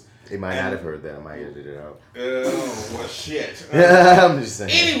Pose. They might not have heard that. I might edit it out. Oh, well, shit. I'm just saying.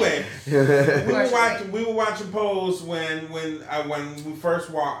 Anyway, we were watching Pose when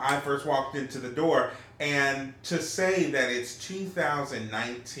I first walked into the door, and to say that it's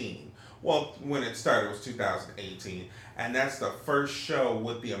 2019. Well, when it started, it was 2018, and that's the first show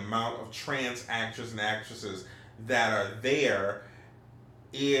with the amount of trans actors and actresses that are there.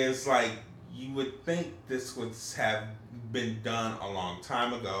 Is like, you would think this would have been done a long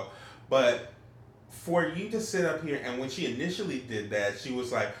time ago, but for you to sit up here, and when she initially did that, she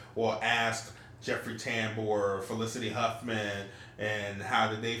was like, well, ask Jeffrey Tambor or Felicity Huffman and how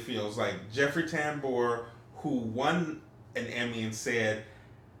did they feel. It's like Jeffrey Tambor, who won an Emmy and said,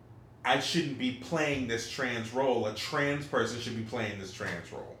 I shouldn't be playing this trans role. A trans person should be playing this trans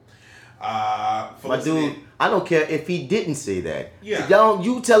role. My dude, I don't care if he didn't say that. Yeah.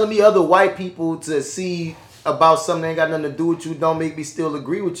 You telling me other white people to see about something that ain't got nothing to do with you don't make me still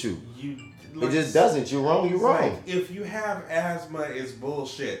agree with you. It just doesn't. You're wrong. You're wrong. Like, if you have asthma, it's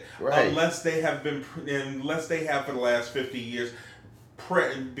bullshit. Right. Unless they have for the last 50 years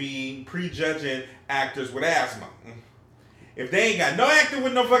be prejudging actors with asthma. If they ain't got no actor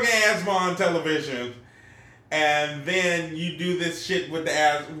with no fucking asthma on television, and then you do this shit with the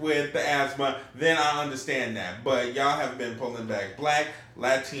asthma, then I understand that. But y'all have been pulling back Black,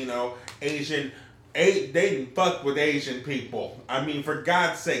 Latino, Asian, They fuck with Asian people. I mean, for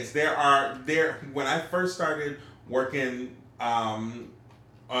God's sakes, when I first started working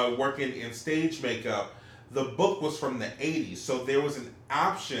working in stage makeup, the book was from the 80s, so there was an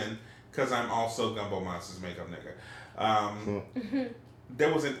option, because I'm also Gumbo Monsters makeup nigga.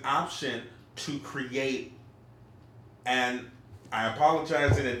 There was an option to create, and I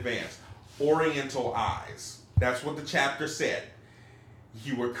apologize in advance, Oriental eyes. That's what the chapter said.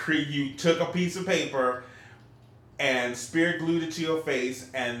 You took a piece of paper and spirit glued it to your face,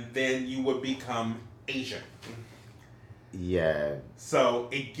 and then you would become Asian. Yeah. So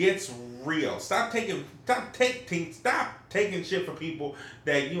it gets real. Stop taking shit for people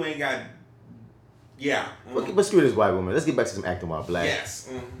that you ain't got. Yeah. But screw this white woman. Let's get back to some acting while black. Yes.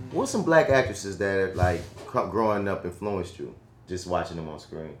 Mm-hmm. What's some black actresses that like growing up influenced you? Just watching them on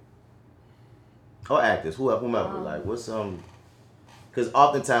screen. Or actors, whomever. Like what's some? Because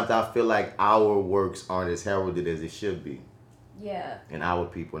oftentimes I feel like our works aren't as heralded as it should be. Yeah. And our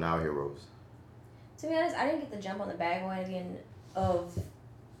people and our heroes. To be honest, I didn't get the jump on the bandwagon of.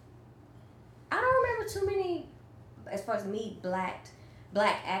 I don't remember too many, as far as me, black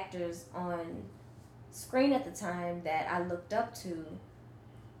actors on screen at the time that I looked up to,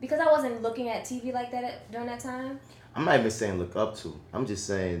 because I wasn't looking at TV like that during that time. I'm not even saying look up to. I'm just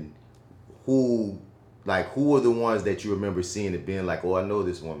saying who are the ones that you remember seeing it being like, oh, I know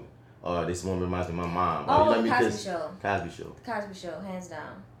this woman. This woman reminds me of my mom. Oh, you know what I mean? Cosby Show. Cosby Show. The Cosby Show, hands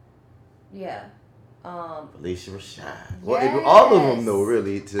down. Yeah. Alicia Rashad. Yes. Well, all of them though,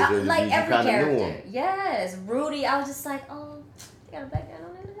 really. Like every character. Knew them. Yes. Rudy, I was just like, oh, they got a black guy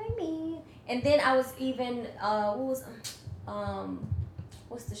on it like me. And then I was even,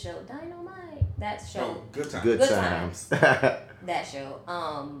 what's the show? Dynamite. That show. Oh, Good Times. Good Times. That show.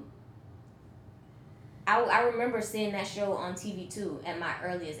 I remember seeing that show on TV too at my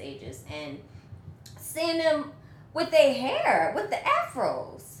earliest ages, and seeing them with their hair, with the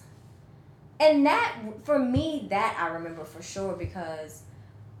afros. And that, for me, that I remember for sure, because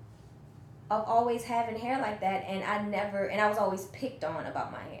of always having hair like that, and I was always picked on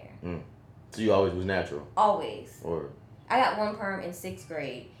about my hair. So you always was natural? Always. Or I got one perm in 6th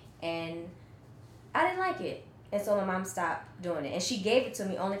grade, and I didn't like it. And so my mom stopped doing it. And she gave it to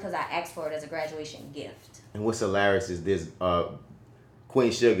me only because I asked for it as a graduation gift. And what's hilarious is this,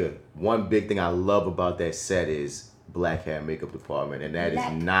 Queen Sugar, one big thing I love about that set is black hair and makeup department, and that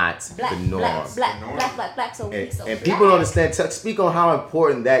is not the norm. Black, so and black. People don't understand. Speak on how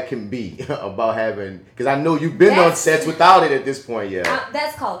important that can be about having, because I know you've been on sets without it at this point. Yeah,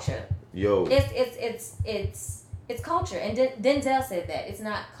 that's culture. Yo, it's culture, and Denzel said that it's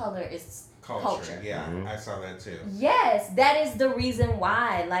not color, it's culture. Yeah, I saw that too. Yes, that is the reason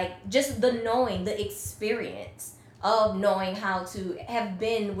why. Like, just the knowing, the experience of knowing how to have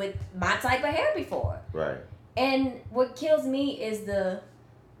been with my type of hair before. Right. And what kills me is the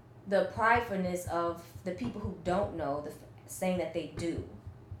pridefulness of the people who don't know, saying that they do.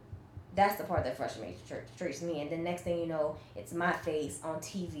 That's the part that frustrates me. And the next thing you know, it's my face on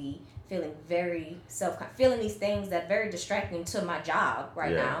TV, feeling very feeling these things that are very distracting to my job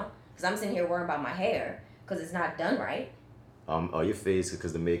right now. Because I'm sitting here worrying about my hair because it's not done right. Or your face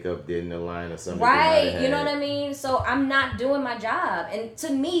because the makeup didn't align or something. Right, you know what I mean? So I'm not doing my job. And to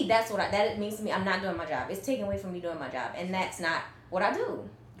me, that's what that means to me. I'm not doing my job. It's taking away from me doing my job. And that's not what I do.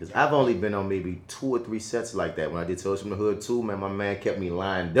 Because I've only been on maybe 2 or 3 sets like that. When I did Tales from the Hood too, man, my man kept me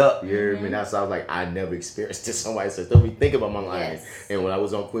lined up. You hear me? That's why I was like, I never experienced this. Somebody said, don't me think about my lines. Yes. And when I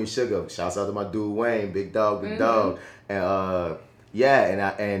was on Queen Sugar, shouts out to my dude Wayne, big dog. And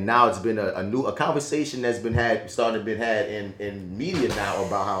and now it's been a conversation that's been had in media now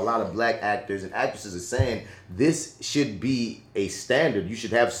about how a lot of black actors and actresses are saying this should be a standard. You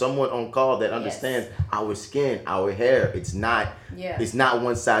should have someone on call that understands our skin, our hair. It's not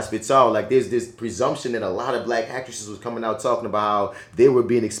one size fits all. Like there's this presumption that a lot of black actresses was coming out talking about how they were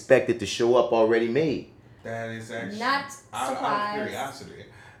being expected to show up already made. That is actually not surprised. Out of curiosity.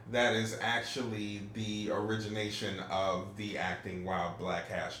 That is actually the origination of the acting while black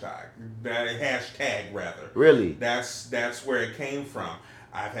hashtag. Rather. Really? That's where it came from.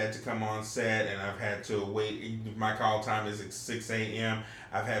 I've had to come on set and I've had to wait. My call time is at 6 a.m.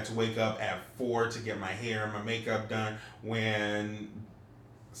 I've had to wake up at 4 to get my hair and my makeup done when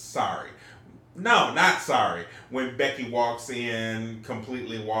Becky walks in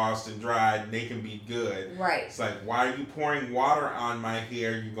completely washed and dried, they can be good. Right. It's like, why are you pouring water on my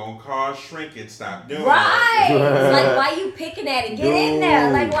hair? You're going to cause shrinkage. Stop doing right. it. It's like, why you picking at it? Get in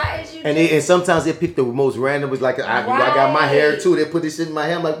there. Like, why is you... you And sometimes they pick the most random. It's like I got my hair too. They put this shit in my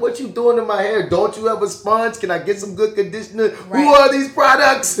hair. I'm like, what you doing to my hair? Don't you have a sponge? Can I get some good conditioner? Right. Who are these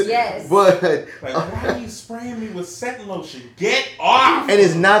products? Yes. But Like, why are you spraying me with scent lotion? Get off! and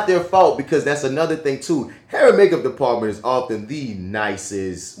it's not their fault because that's another thing too. Hair and makeup department is often the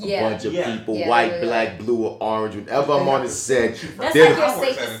nicest bunch of people. White, black, blue, or orange. Whenever I'm on the set, that's they're like your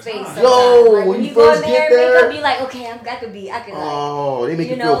safest space. Yo, like when you go first in get there, there, makeup, be like, okay, I could like. They make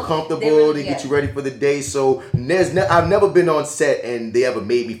you feel comfortable. They get you ready for the day. So I've never been on set and they ever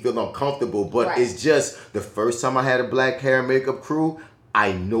made me feel uncomfortable. But it's just the first time I had a black hair and makeup crew,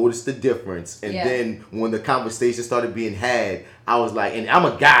 I noticed the difference. And then when the conversation started being had, I was like, and I'm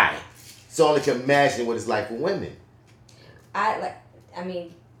a guy, so I only can imagine what it's like for women.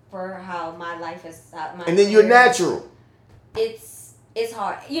 For how my life is, and then you're natural. It's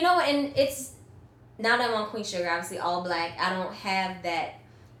hard, and it's now that I'm on Queen Sugar, obviously all black. I don't have that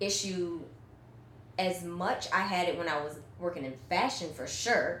issue as much. I had it when I was working in fashion for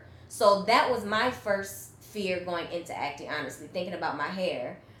sure. So that was my first fear going into acting. Honestly, thinking about my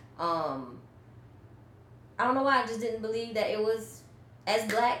hair, I don't know why I just didn't believe that it was as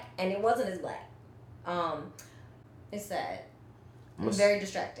black, and it wasn't as black. It's sad. Very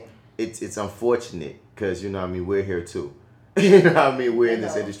distracting. It's unfortunate because we're here too. We're in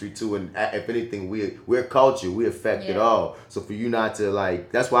this industry too, and if anything, we're culture. We affect it all. So for you not to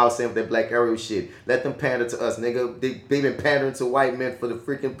that's why I was saying with that Black Arrow shit, let them pander to us, nigga. They've been pandering to white men for the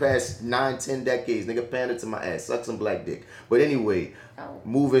freaking past 9-10 decades. Nigga, pander to my ass, suck some black dick. But anyway,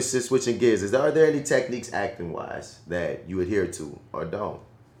 switching gears. Are there any techniques acting wise that you adhere to or don't?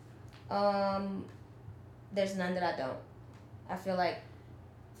 There's none that I don't. I feel like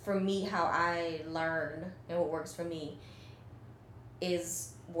for me, how I learn and what works for me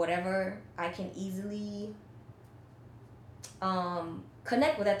is whatever I can easily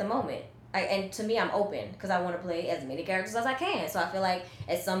connect with at the moment. And to me, I'm open because I want to play as many characters as I can. So I feel like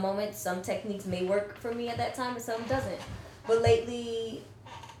at some moments, some techniques may work for me at that time and some doesn't. But lately,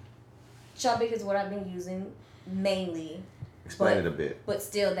 Chubbick is what I've been using mainly. Explain it a bit. But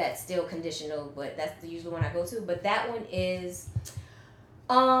still, that's still conditional. But that's the usual one I go to. But that one is,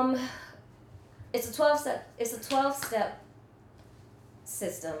 it's a 12-step. It's a 12-step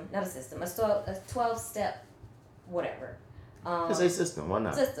system, not a system. A 12-step, whatever. Just say system. Why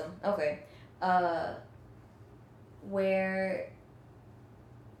not? System. Okay. Where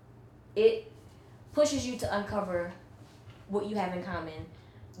it pushes you to uncover what you have in common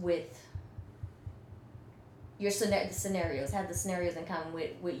with your scenarios. Have the scenarios in common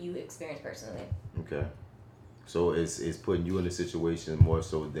with what you experience personally. Okay. So it's putting you in a situation more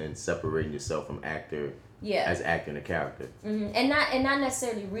so than separating yourself from actor. Yeah. As acting a character. Mm-hmm. And not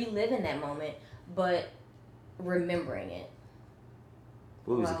necessarily reliving that moment, but remembering it.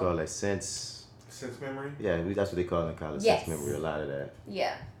 What was it called? Like sense memory? Yeah, that's what they call it in college. Sense memory. A lot of that.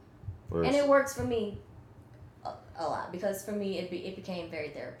 Yeah. And it works for me a lot because for me it became very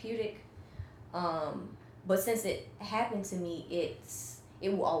therapeutic. But since it happened to me,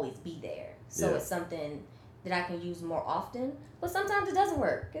 it will always be there. So it's something that I can use more often. But sometimes it doesn't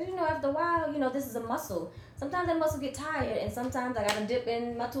work. Because, after a while, this is a muscle. Sometimes that muscle get tired. And sometimes I got to dip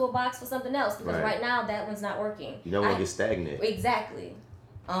in my toolbox for something else. Because right now, that one's not working. You don't want to get stagnant. Exactly.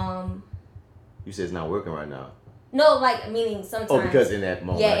 You said it's not working right now. No, meaning sometimes. Oh, because in that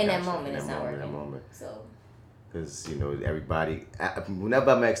moment. Yeah, in that moment, it's not working. In that moment. So. Because, everybody, whenever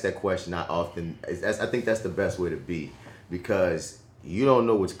I'm asked that question, I think that's the best way to be. Because you don't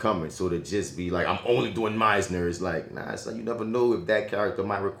know what's coming. So to just be like, I'm only doing Meisner is like, nah, so you never know if that character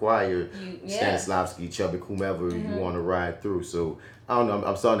might require Stanislavski, Chubbuck, whomever you want to ride through. So, I don't know.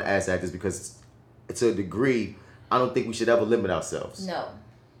 I'm starting to ask actors because to a degree, I don't think we should ever limit ourselves. No,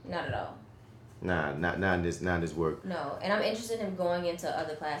 not at all. Nah, not in this work. No, and I'm interested in going into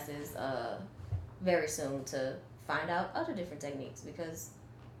other classes very soon to find out other different techniques because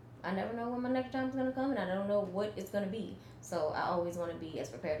I never know when my next time is going to come and I don't know what it's going to be. So I always want to be as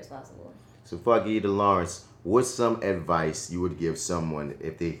prepared as possible. So before I give you to Lawrence, what's some advice you would give someone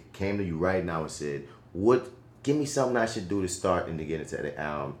if they came to you right now and said, give me something I should do to start and to get into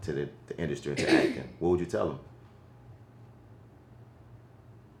the industry, into acting? What would you tell them?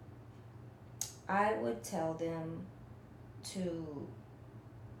 I would tell them to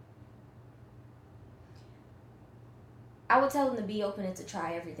be open and to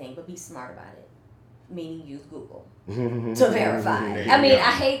try everything, but be smart about it. Meaning use Google to verify.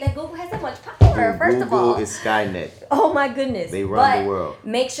 I hate that Google has so much power, first of all. Google is Skynet. Oh my goodness. They run the world.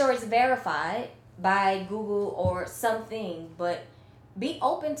 Make sure it's verified by Google or something, but be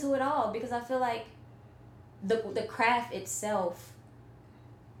open to it all because I feel like the craft itself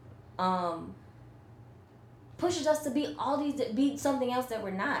pushes us to be be something else that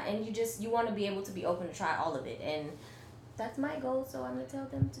we're not, and you want to be able to be open to try all of it, and that's my goal. So I'm gonna tell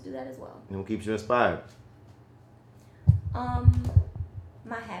them to do that as well. And what keeps you inspired?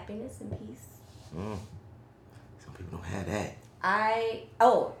 My happiness and peace. Some people don't have that. I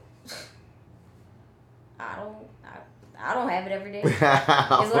don't have it every day. Is what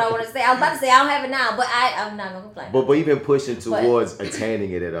I want to say. I was about to say I don't have it now, but I'm not gonna complain. But you've been pushing towards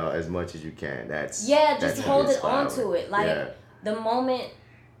attaining it as much as you can. That's just holding on to it. Like yeah. the moment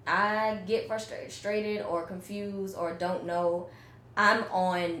I get frustrated or confused or don't know, I'm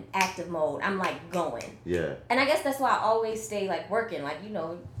on active mode. I'm like going. Yeah. And I guess that's why I always stay like working. Like, you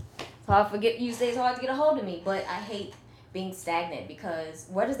know, it's hard to forget. You say it's hard to get a hold of me, but I hate being stagnant because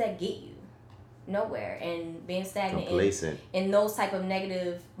where does that get you? Nowhere. And being stagnant in those type of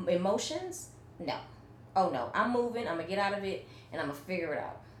negative emotions, no. Oh no, I'm moving. I'm gonna get out of it, and I'm gonna figure it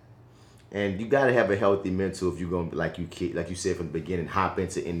out. And you gotta have a healthy mental if you're gonna, like you said from the beginning, hop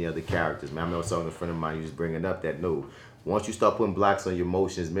into any other characters. Man, I remember talking to a friend of mine, he was bringing up that once you start putting blocks on your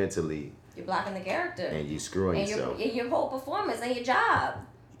emotions mentally, you're blocking the character, and you're screwing yourself. Your whole performance and your job.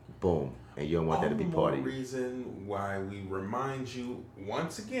 Boom, and you don't want that to be part of you. Reason why we remind you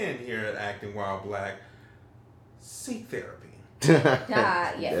once again here at Acting While Black, seek therapy.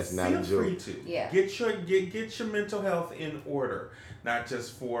 Yes. That's not a joke. Feel free to. Yeah. Get your mental health in order. Not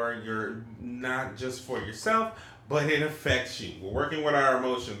just for yourself, but it affects you. We're working with our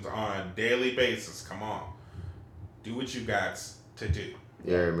emotions on a daily basis. Come on. Do what you got to do.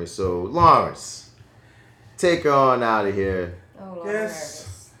 Yeah, man. So Lawrence, take her on out of here. Oh, Lord. Yes.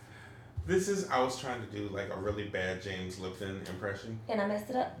 I was trying to do like a really bad James Lipton impression. And I messed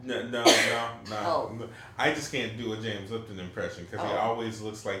it up? No. Oh. I just can't do a James Lipton impression because he always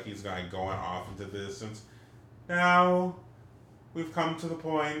looks like he's going off into the distance. Now, we've come to the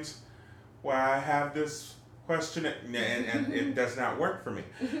point where I have this questionnaire, and it does not work for me.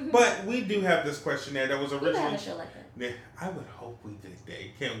 But we do have this questionnaire that was originally... You have a show like that. Yeah, I would hope we did.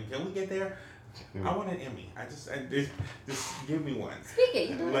 Can we get there? I want an Emmy. Just give me one. Speak it.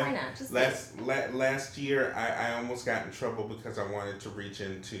 You do it right now. Just last year, I almost got in trouble because I wanted to reach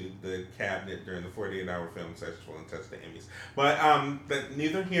into the cabinet during the 48-hour film festival and touch the Emmys. But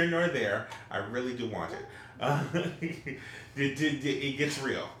neither here nor there. I really do want it. It gets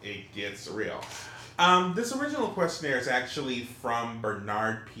real. It gets real. This original questionnaire is actually from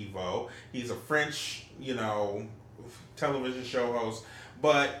Bernard Pivot. He's a French, television show host.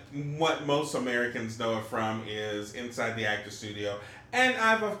 But what most Americans know it from is Inside the Actor Studio. And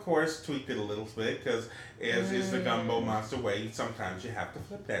I've, of course, tweaked it a little bit because as is the Gumbo Monster way, sometimes you have to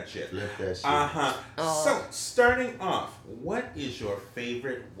flip that shit. Flip that shit. Uh-huh. Oh. So, starting off, what is your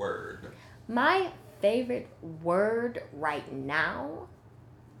favorite word? My favorite word right now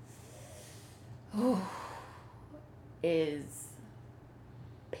is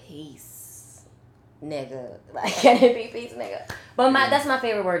peace. Nigga. Like, can it be peace, nigga? But that's my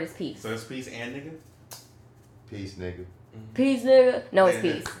favorite word is peace. So it's peace and nigga? Peace, nigga. Peace, nigga? No, it's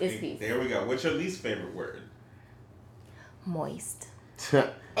peace. It's peace. There we go. What's your least favorite word? Moist.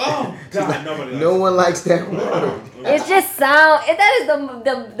 Oh, God. No one likes that word. It just sounds... That is the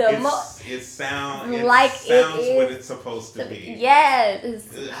most... It sounds like what it's supposed to be. Yes.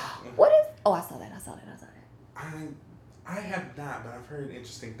 What is... Oh, I saw that. I have not, but I've heard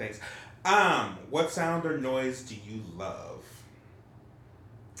interesting things. What sound or noise do you love?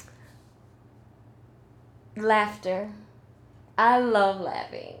 Laughter. I love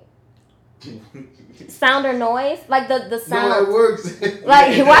laughing. Sound or noise? Like the sound. No, that works. Like, why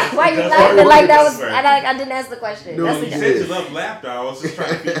you laughing? Like, that was... I didn't ask the question. No, you said you love laughter. I was just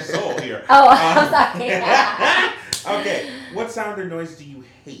trying to feed your soul here. Oh, I'm sorry. Okay. What sound or noise do you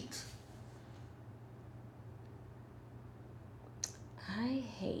hate? I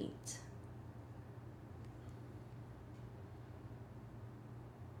hate...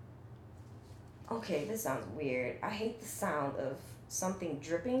 Okay, this sounds weird. I hate the sound of something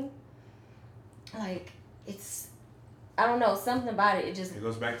dripping. Like, it's... I don't know, something about it. It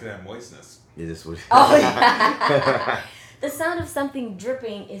goes back to that moistness. Is this what? Oh, yeah. The sound of something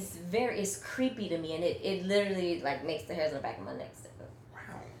dripping is creepy to me, and it literally like makes the hairs on the back of my neck stick up.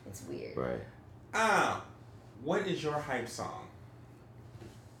 Wow. It's weird. Right. What is your hype song?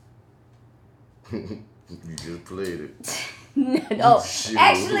 You just played it. No,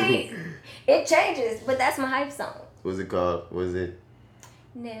 actually, it changes, but that's my hype song. What's it called? Was it?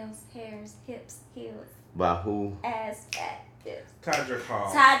 Nails, hairs, hips, heels. By who? Ass, fat, hips. Todrick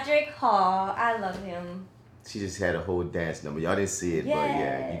Hall. Todrick Hall. I love him. She just had a whole dance number. Y'all didn't see it, but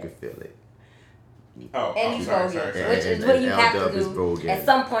yeah, you could feel it. And he's sorry, voguing, sorry. which is what you have L-Dub to is do voguing. at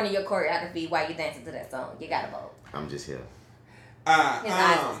some point in your choreography while you're dancing to that song. You gotta vogue. I'm just here. His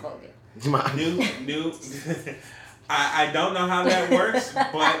eyes was voguing. New. I don't know how that works,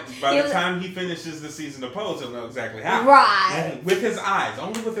 but by the time he finishes the season of Pose, he'll know exactly how. Right. With his eyes,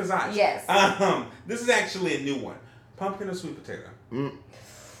 only with his eyes. Yes. This is actually a new one. Pumpkin or sweet potato?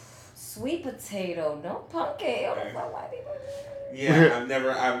 Sweet potato, no pumpkin. That's not why people do. Yeah, I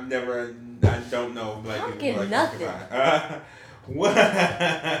don't know black Pumpkin people like nothing.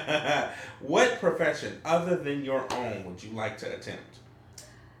 What profession other than your own would you like to attempt?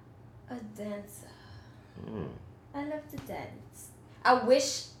 A dancer. I love to dance. I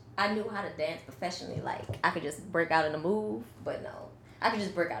wish I knew how to dance professionally. Like, I could just break out in a move, but no. I could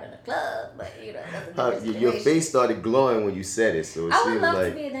just break out in a club, but you know, that's a different situation. Your face started glowing when you said it, so it I would seems love like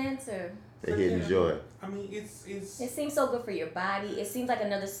to be a dancer. they're getting joy. I mean, it's. It seems so good for your body. It seems like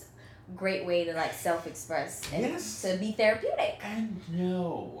another great way to like self-express and to be therapeutic. And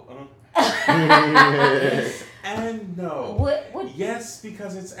no. And no. What? Yes,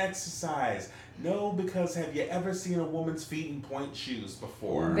 because it's exercise. No, because have you ever seen a woman's feet in point shoes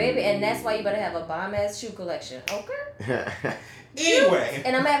before? Baby, and that's why you better have a bomb-ass shoe collection, okay? Anyway.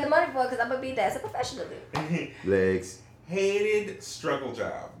 And I'm gonna have the money for it because I'm gonna be dancing professionally. Legs. Hated struggle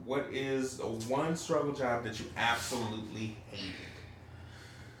job. What is the one struggle job that you absolutely hated?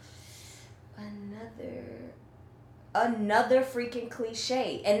 Another freaking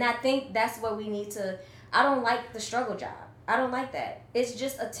cliche. And I think that's what we need to. I don't like the struggle job. I don't like that. It's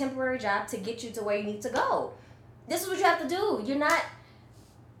just a temporary job to get you to where you need to go. This is what you have to do. You're not.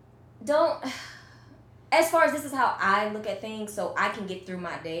 Don't. As far as this is how I look at things, so I can get through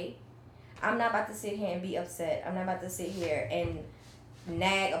my day. I'm not about to sit here and be upset. I'm not about to sit here and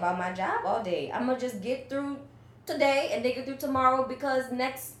nag about my job all day. I'm gonna just get through today and then get through tomorrow because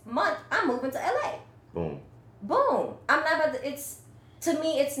next month I'm moving to LA. Boom. I'm not about to. To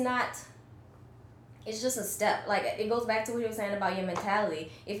me, it's not. It's just a step. Like, it goes back to what you were saying about your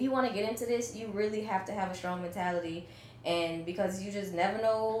mentality. If you want to get into this, you really have to have a strong mentality. And because you just never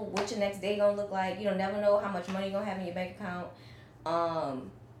know what your next day gonna look like. You don't never know how much money you're gonna have in your bank account.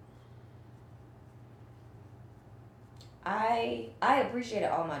 I appreciated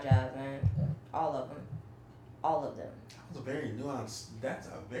all my jobs, man. All of them. That's a very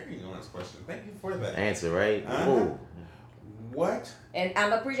nuanced question. Thank you for that answer, right? What? And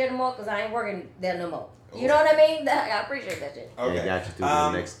I'm appreciating more because I ain't working there no more. You know what I mean? I appreciate that shit. Okay. Yeah, got you through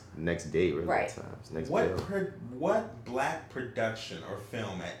the next day, really. Right. Times. What black production or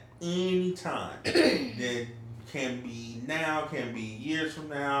film at any time that can be now, can be years from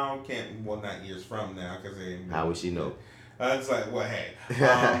now, not years from now because they. How would she know? It's like, well, hey,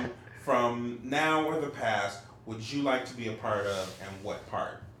 from now or the past, would you like to be a part of, and what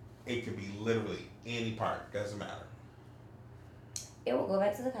part? It could be literally any part. Doesn't matter. It will go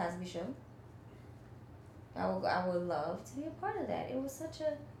back to the Cosby Show. I would love to be a part of that. It was such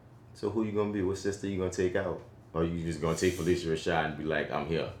a. So who you gonna be? What sister you gonna take out? Or you just gonna take Felicia Rashad and be like, I'm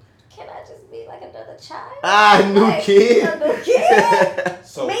here? Can I just be like another child? New kid. A new kid.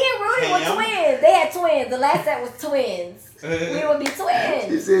 So me and Rudy were twins. They had twins. The last set was twins. We would be twins.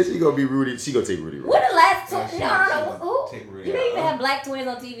 She said she gonna be Rudy. She gonna take Rudy. What the last twin? No. Who? Take You don't even have black twins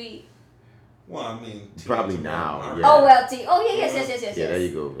on TV. Well, I mean, probably now. Yeah. Oh well, yes. Yeah, there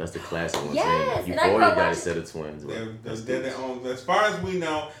you go. That's the classic one. Yes, You've already got a set of twins. They're the only, as far as we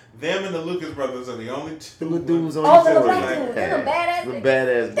know, them and the Lucas brothers are the only two dudes on the black dudes. They're the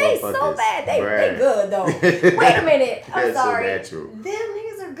badass. They so bad. They good though. Wait a minute. I'm sorry. So them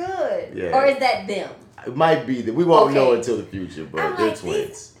niggas are good. Yeah. Or is that them? It might be that we won't know until the future, but they're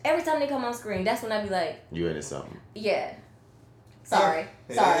twins. Every time they come on screen, that's when I be like, you into something? Yeah. Sorry,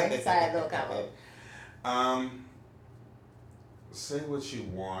 little comment. Say what you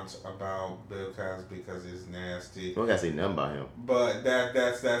want about Bill Cosby because it's nasty. You don't gotta say nothing about him. But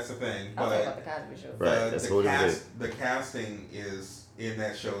that's the thing. I'll talk about the Cosby Show. Right, that's what it is. The casting in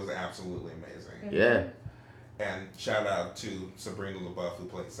that show is absolutely amazing. Mm-hmm. Yeah. And shout out to Sabrina LaBeouf who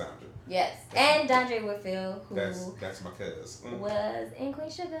played Sandra. Yes, and Dondre Whitfield, who that's my cousin. Was in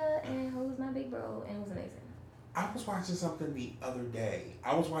Queen Sugar, and who's my big bro, and who's amazing. I was watching something the other day.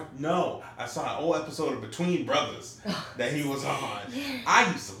 I saw an old episode of Between Brothers that he was on. Yeah.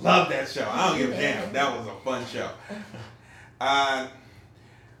 I used to love that show. I don't give a damn. That was a fun show.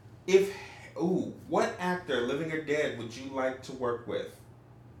 What actor, living or dead, would you like to work with?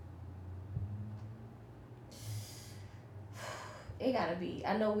 It gotta be.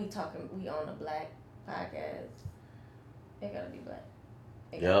 I know we on a black podcast. It gotta be black.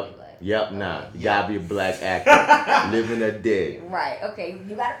 It gotta be black. Yep, nah. You gotta be a black actor. Living or dead. Right, okay.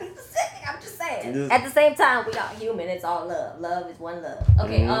 You gotta be specific. I'm just saying. At the same time, we are human. It's all love. Love is one love.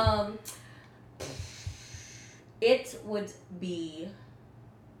 Okay, it would be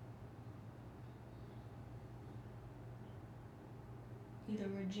either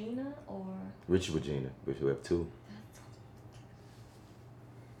Regina or Which Regina? Which we have two.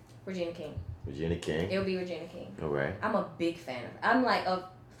 Regina King. Regina King. It would be Regina King. All right. I'm a big fan of her. I'm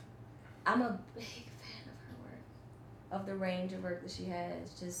a big fan of her work. Of the range of work that she has.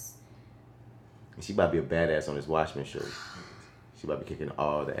 Just She about to be a badass on this Watchmen show. She about to be kicking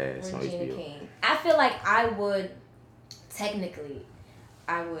all the ass on Regina HBO. King. I feel like I would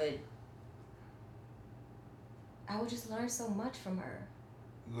just learn so much from her.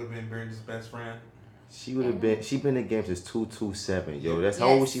 You would have been Brenda's best friend. She would have been. She been in the game since 227. Yo, that's how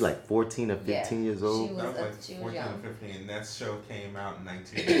old was she? Like 14 or 15 years old. She was 14 young. or 15. And that show came out in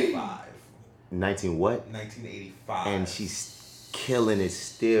 1985. 19 what? 1985. And she's killing it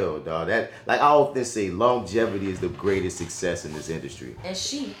still, dog. That, like I often say, longevity is the greatest success in this industry. And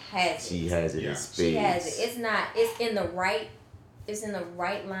she has it. She has it in spades. She has it. It's in the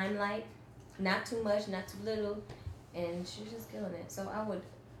right limelight. Not too much, not too little. And she's just killing it. So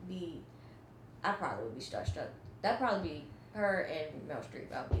I probably would be starstruck. That'd probably be her and Meryl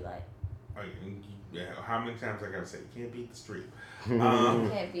Streep. I'd be like, yeah, how many times I gotta say, you can't beat the street.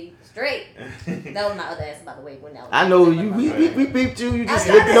 Can't beat straight. That was my other ass about the way when that was. I know you. We peeped you. You just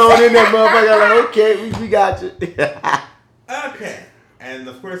looking on in that motherfucker. Like, okay, we got you. Okay, and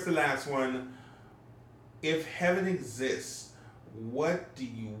of course the last one. If heaven exists, what do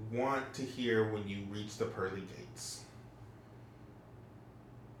you want to hear when you reach the pearly gates?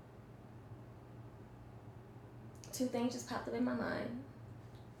 Two things just popped up in my mind.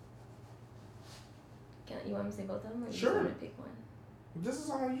 You want me to say both of them, or Sure. you want me to pick one? This is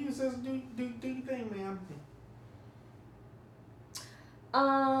all you. Says do your thing, ma'am.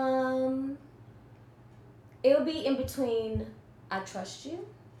 It'll be in between. I trust you.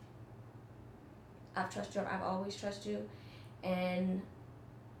 I've trusted you. I've always trusted you, and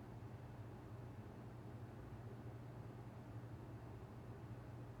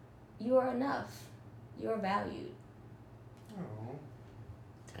you are enough. You are valued. Oh,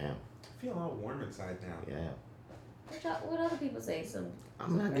 Damn. I feel all warm inside now. Yeah. What other people say?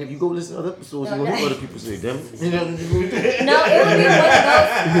 I'm not giving you go listen to other episodes. You know what other people say, damn. No,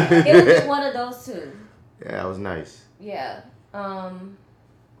 it would be one of those two. Yeah, that was nice. Yeah. But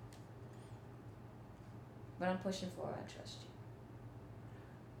I'm pushing for I trust you.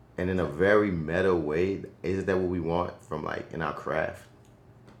 And in a very meta way, isn't that what we want from like in our craft?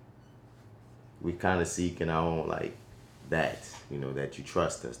 We kind of seek in our own like that, you know, that you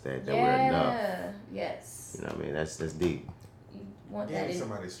trust us, that we're enough. Yeah. Yes. You know what I mean? That's deep. You want Yeah, that in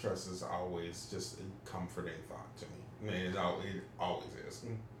somebody's trust is always just a comforting thought to me. I mean, it always is.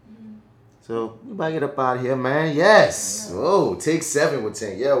 Mm-hmm. So we might get up out of here, man. Yes. Oh, take 7 with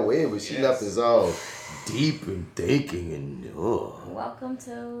TANYELL WAIVERS. She left us all deep and thinking and Welcome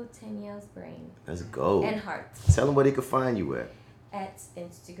to TANYELL's brain. Let's go. And heart. Tell them where they can find you at. At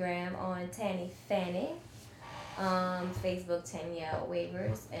Instagram on Tanny Fanny, Facebook TANYELL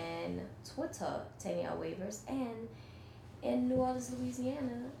WAIVERS, and Twitter TANYELL WAIVERS, and in New Orleans,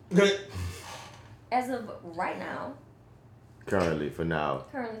 Louisiana. As of right now. Currently, for now.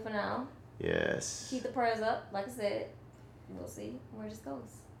 Yes. Keep the prayers up. Like I said, we'll see where this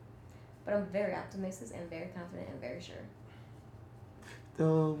goes. But I'm very optimistic and very confident and very sure.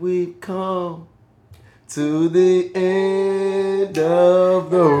 Though we've come to the end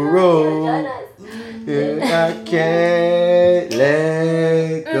of the road, and I can't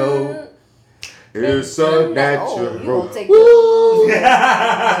let go. It's a natural. You gonna take Woo! the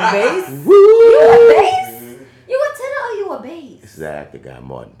bass? Woo! You a bass? You a tenor or you a bass? This is the actor guy,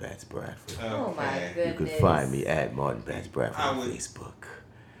 Martin Batts Bradford. Oh my goodness. You can find me at Martin Batts Bradford on Facebook.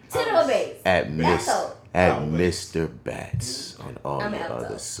 Tenor or bass? At Mr. Batts on all the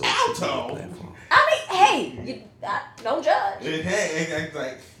other social platforms. I mean, hey, don't judge. Hey,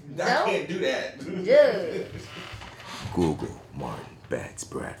 I can't do that. Judge. Google Martin Batts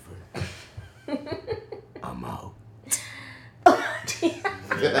Bradford. I'm out.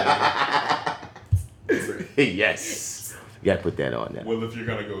 Yes. You gotta put that on now. Well, if you're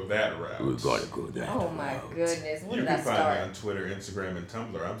gonna go that route, we're gonna go that route. Oh my goodness. When you did can I find start? me on Twitter, Instagram, and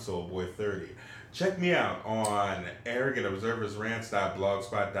Tumblr. I'm Soulboy30. Check me out on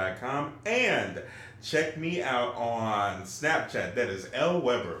ArrogantObserversRants.blogspot.com and check me out on Snapchat. That is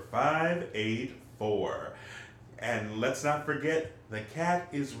LWeber584. And let's not forget, the cat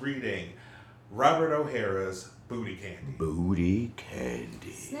is reading Robert O'Hara's Booty Candy. Booty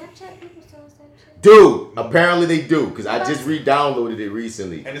candy. Snapchat people still on Snapchat? Dude, apparently they do, because I just re-downloaded it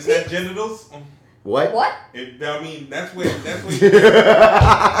recently. And it's not genitals? What? What? I mean, that's what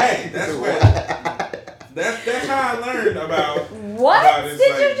hey, that's how I learned about What about did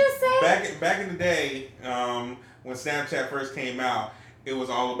it's you just say? Back in the day, when Snapchat first came out, it was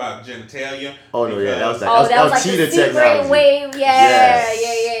all about genitalia. Oh no, yeah, that was that was like cheetah the secret technology. wave.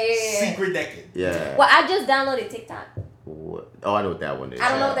 Yes. Yeah. Secret decade. Yeah. Well, I just downloaded TikTok. What? Oh, I know what that one is. I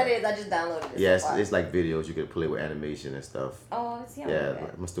don't know what that is. I just downloaded it. Yes, so far. it's like videos you could play with animation and stuff. Oh, see, I Yeah, like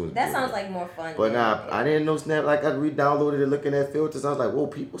that. my students. That do sounds like more fun. But than nah, anything. I didn't know Snap. Like I re-downloaded it, looking at filters. I was like, whoa,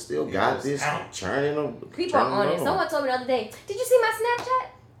 people still got was this. out. Churning them. People are on it. Someone told me the other day, did you see my Snapchat?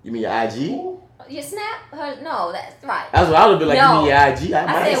 You mean your IG? Your Snap? No, that's right. That's what I would be like. No. You mean your IG?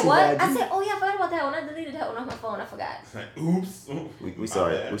 I said, what? IG. I said, oh yeah, I forgot about that one. I deleted that one off my phone. I forgot. Oops. We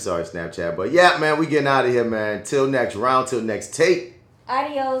sorry. We sorry, Snapchat. But yeah, man, we getting out of here, man. Till next round, till next tape.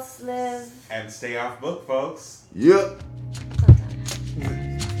 Adios, Liv. And stay off book, folks. Yep.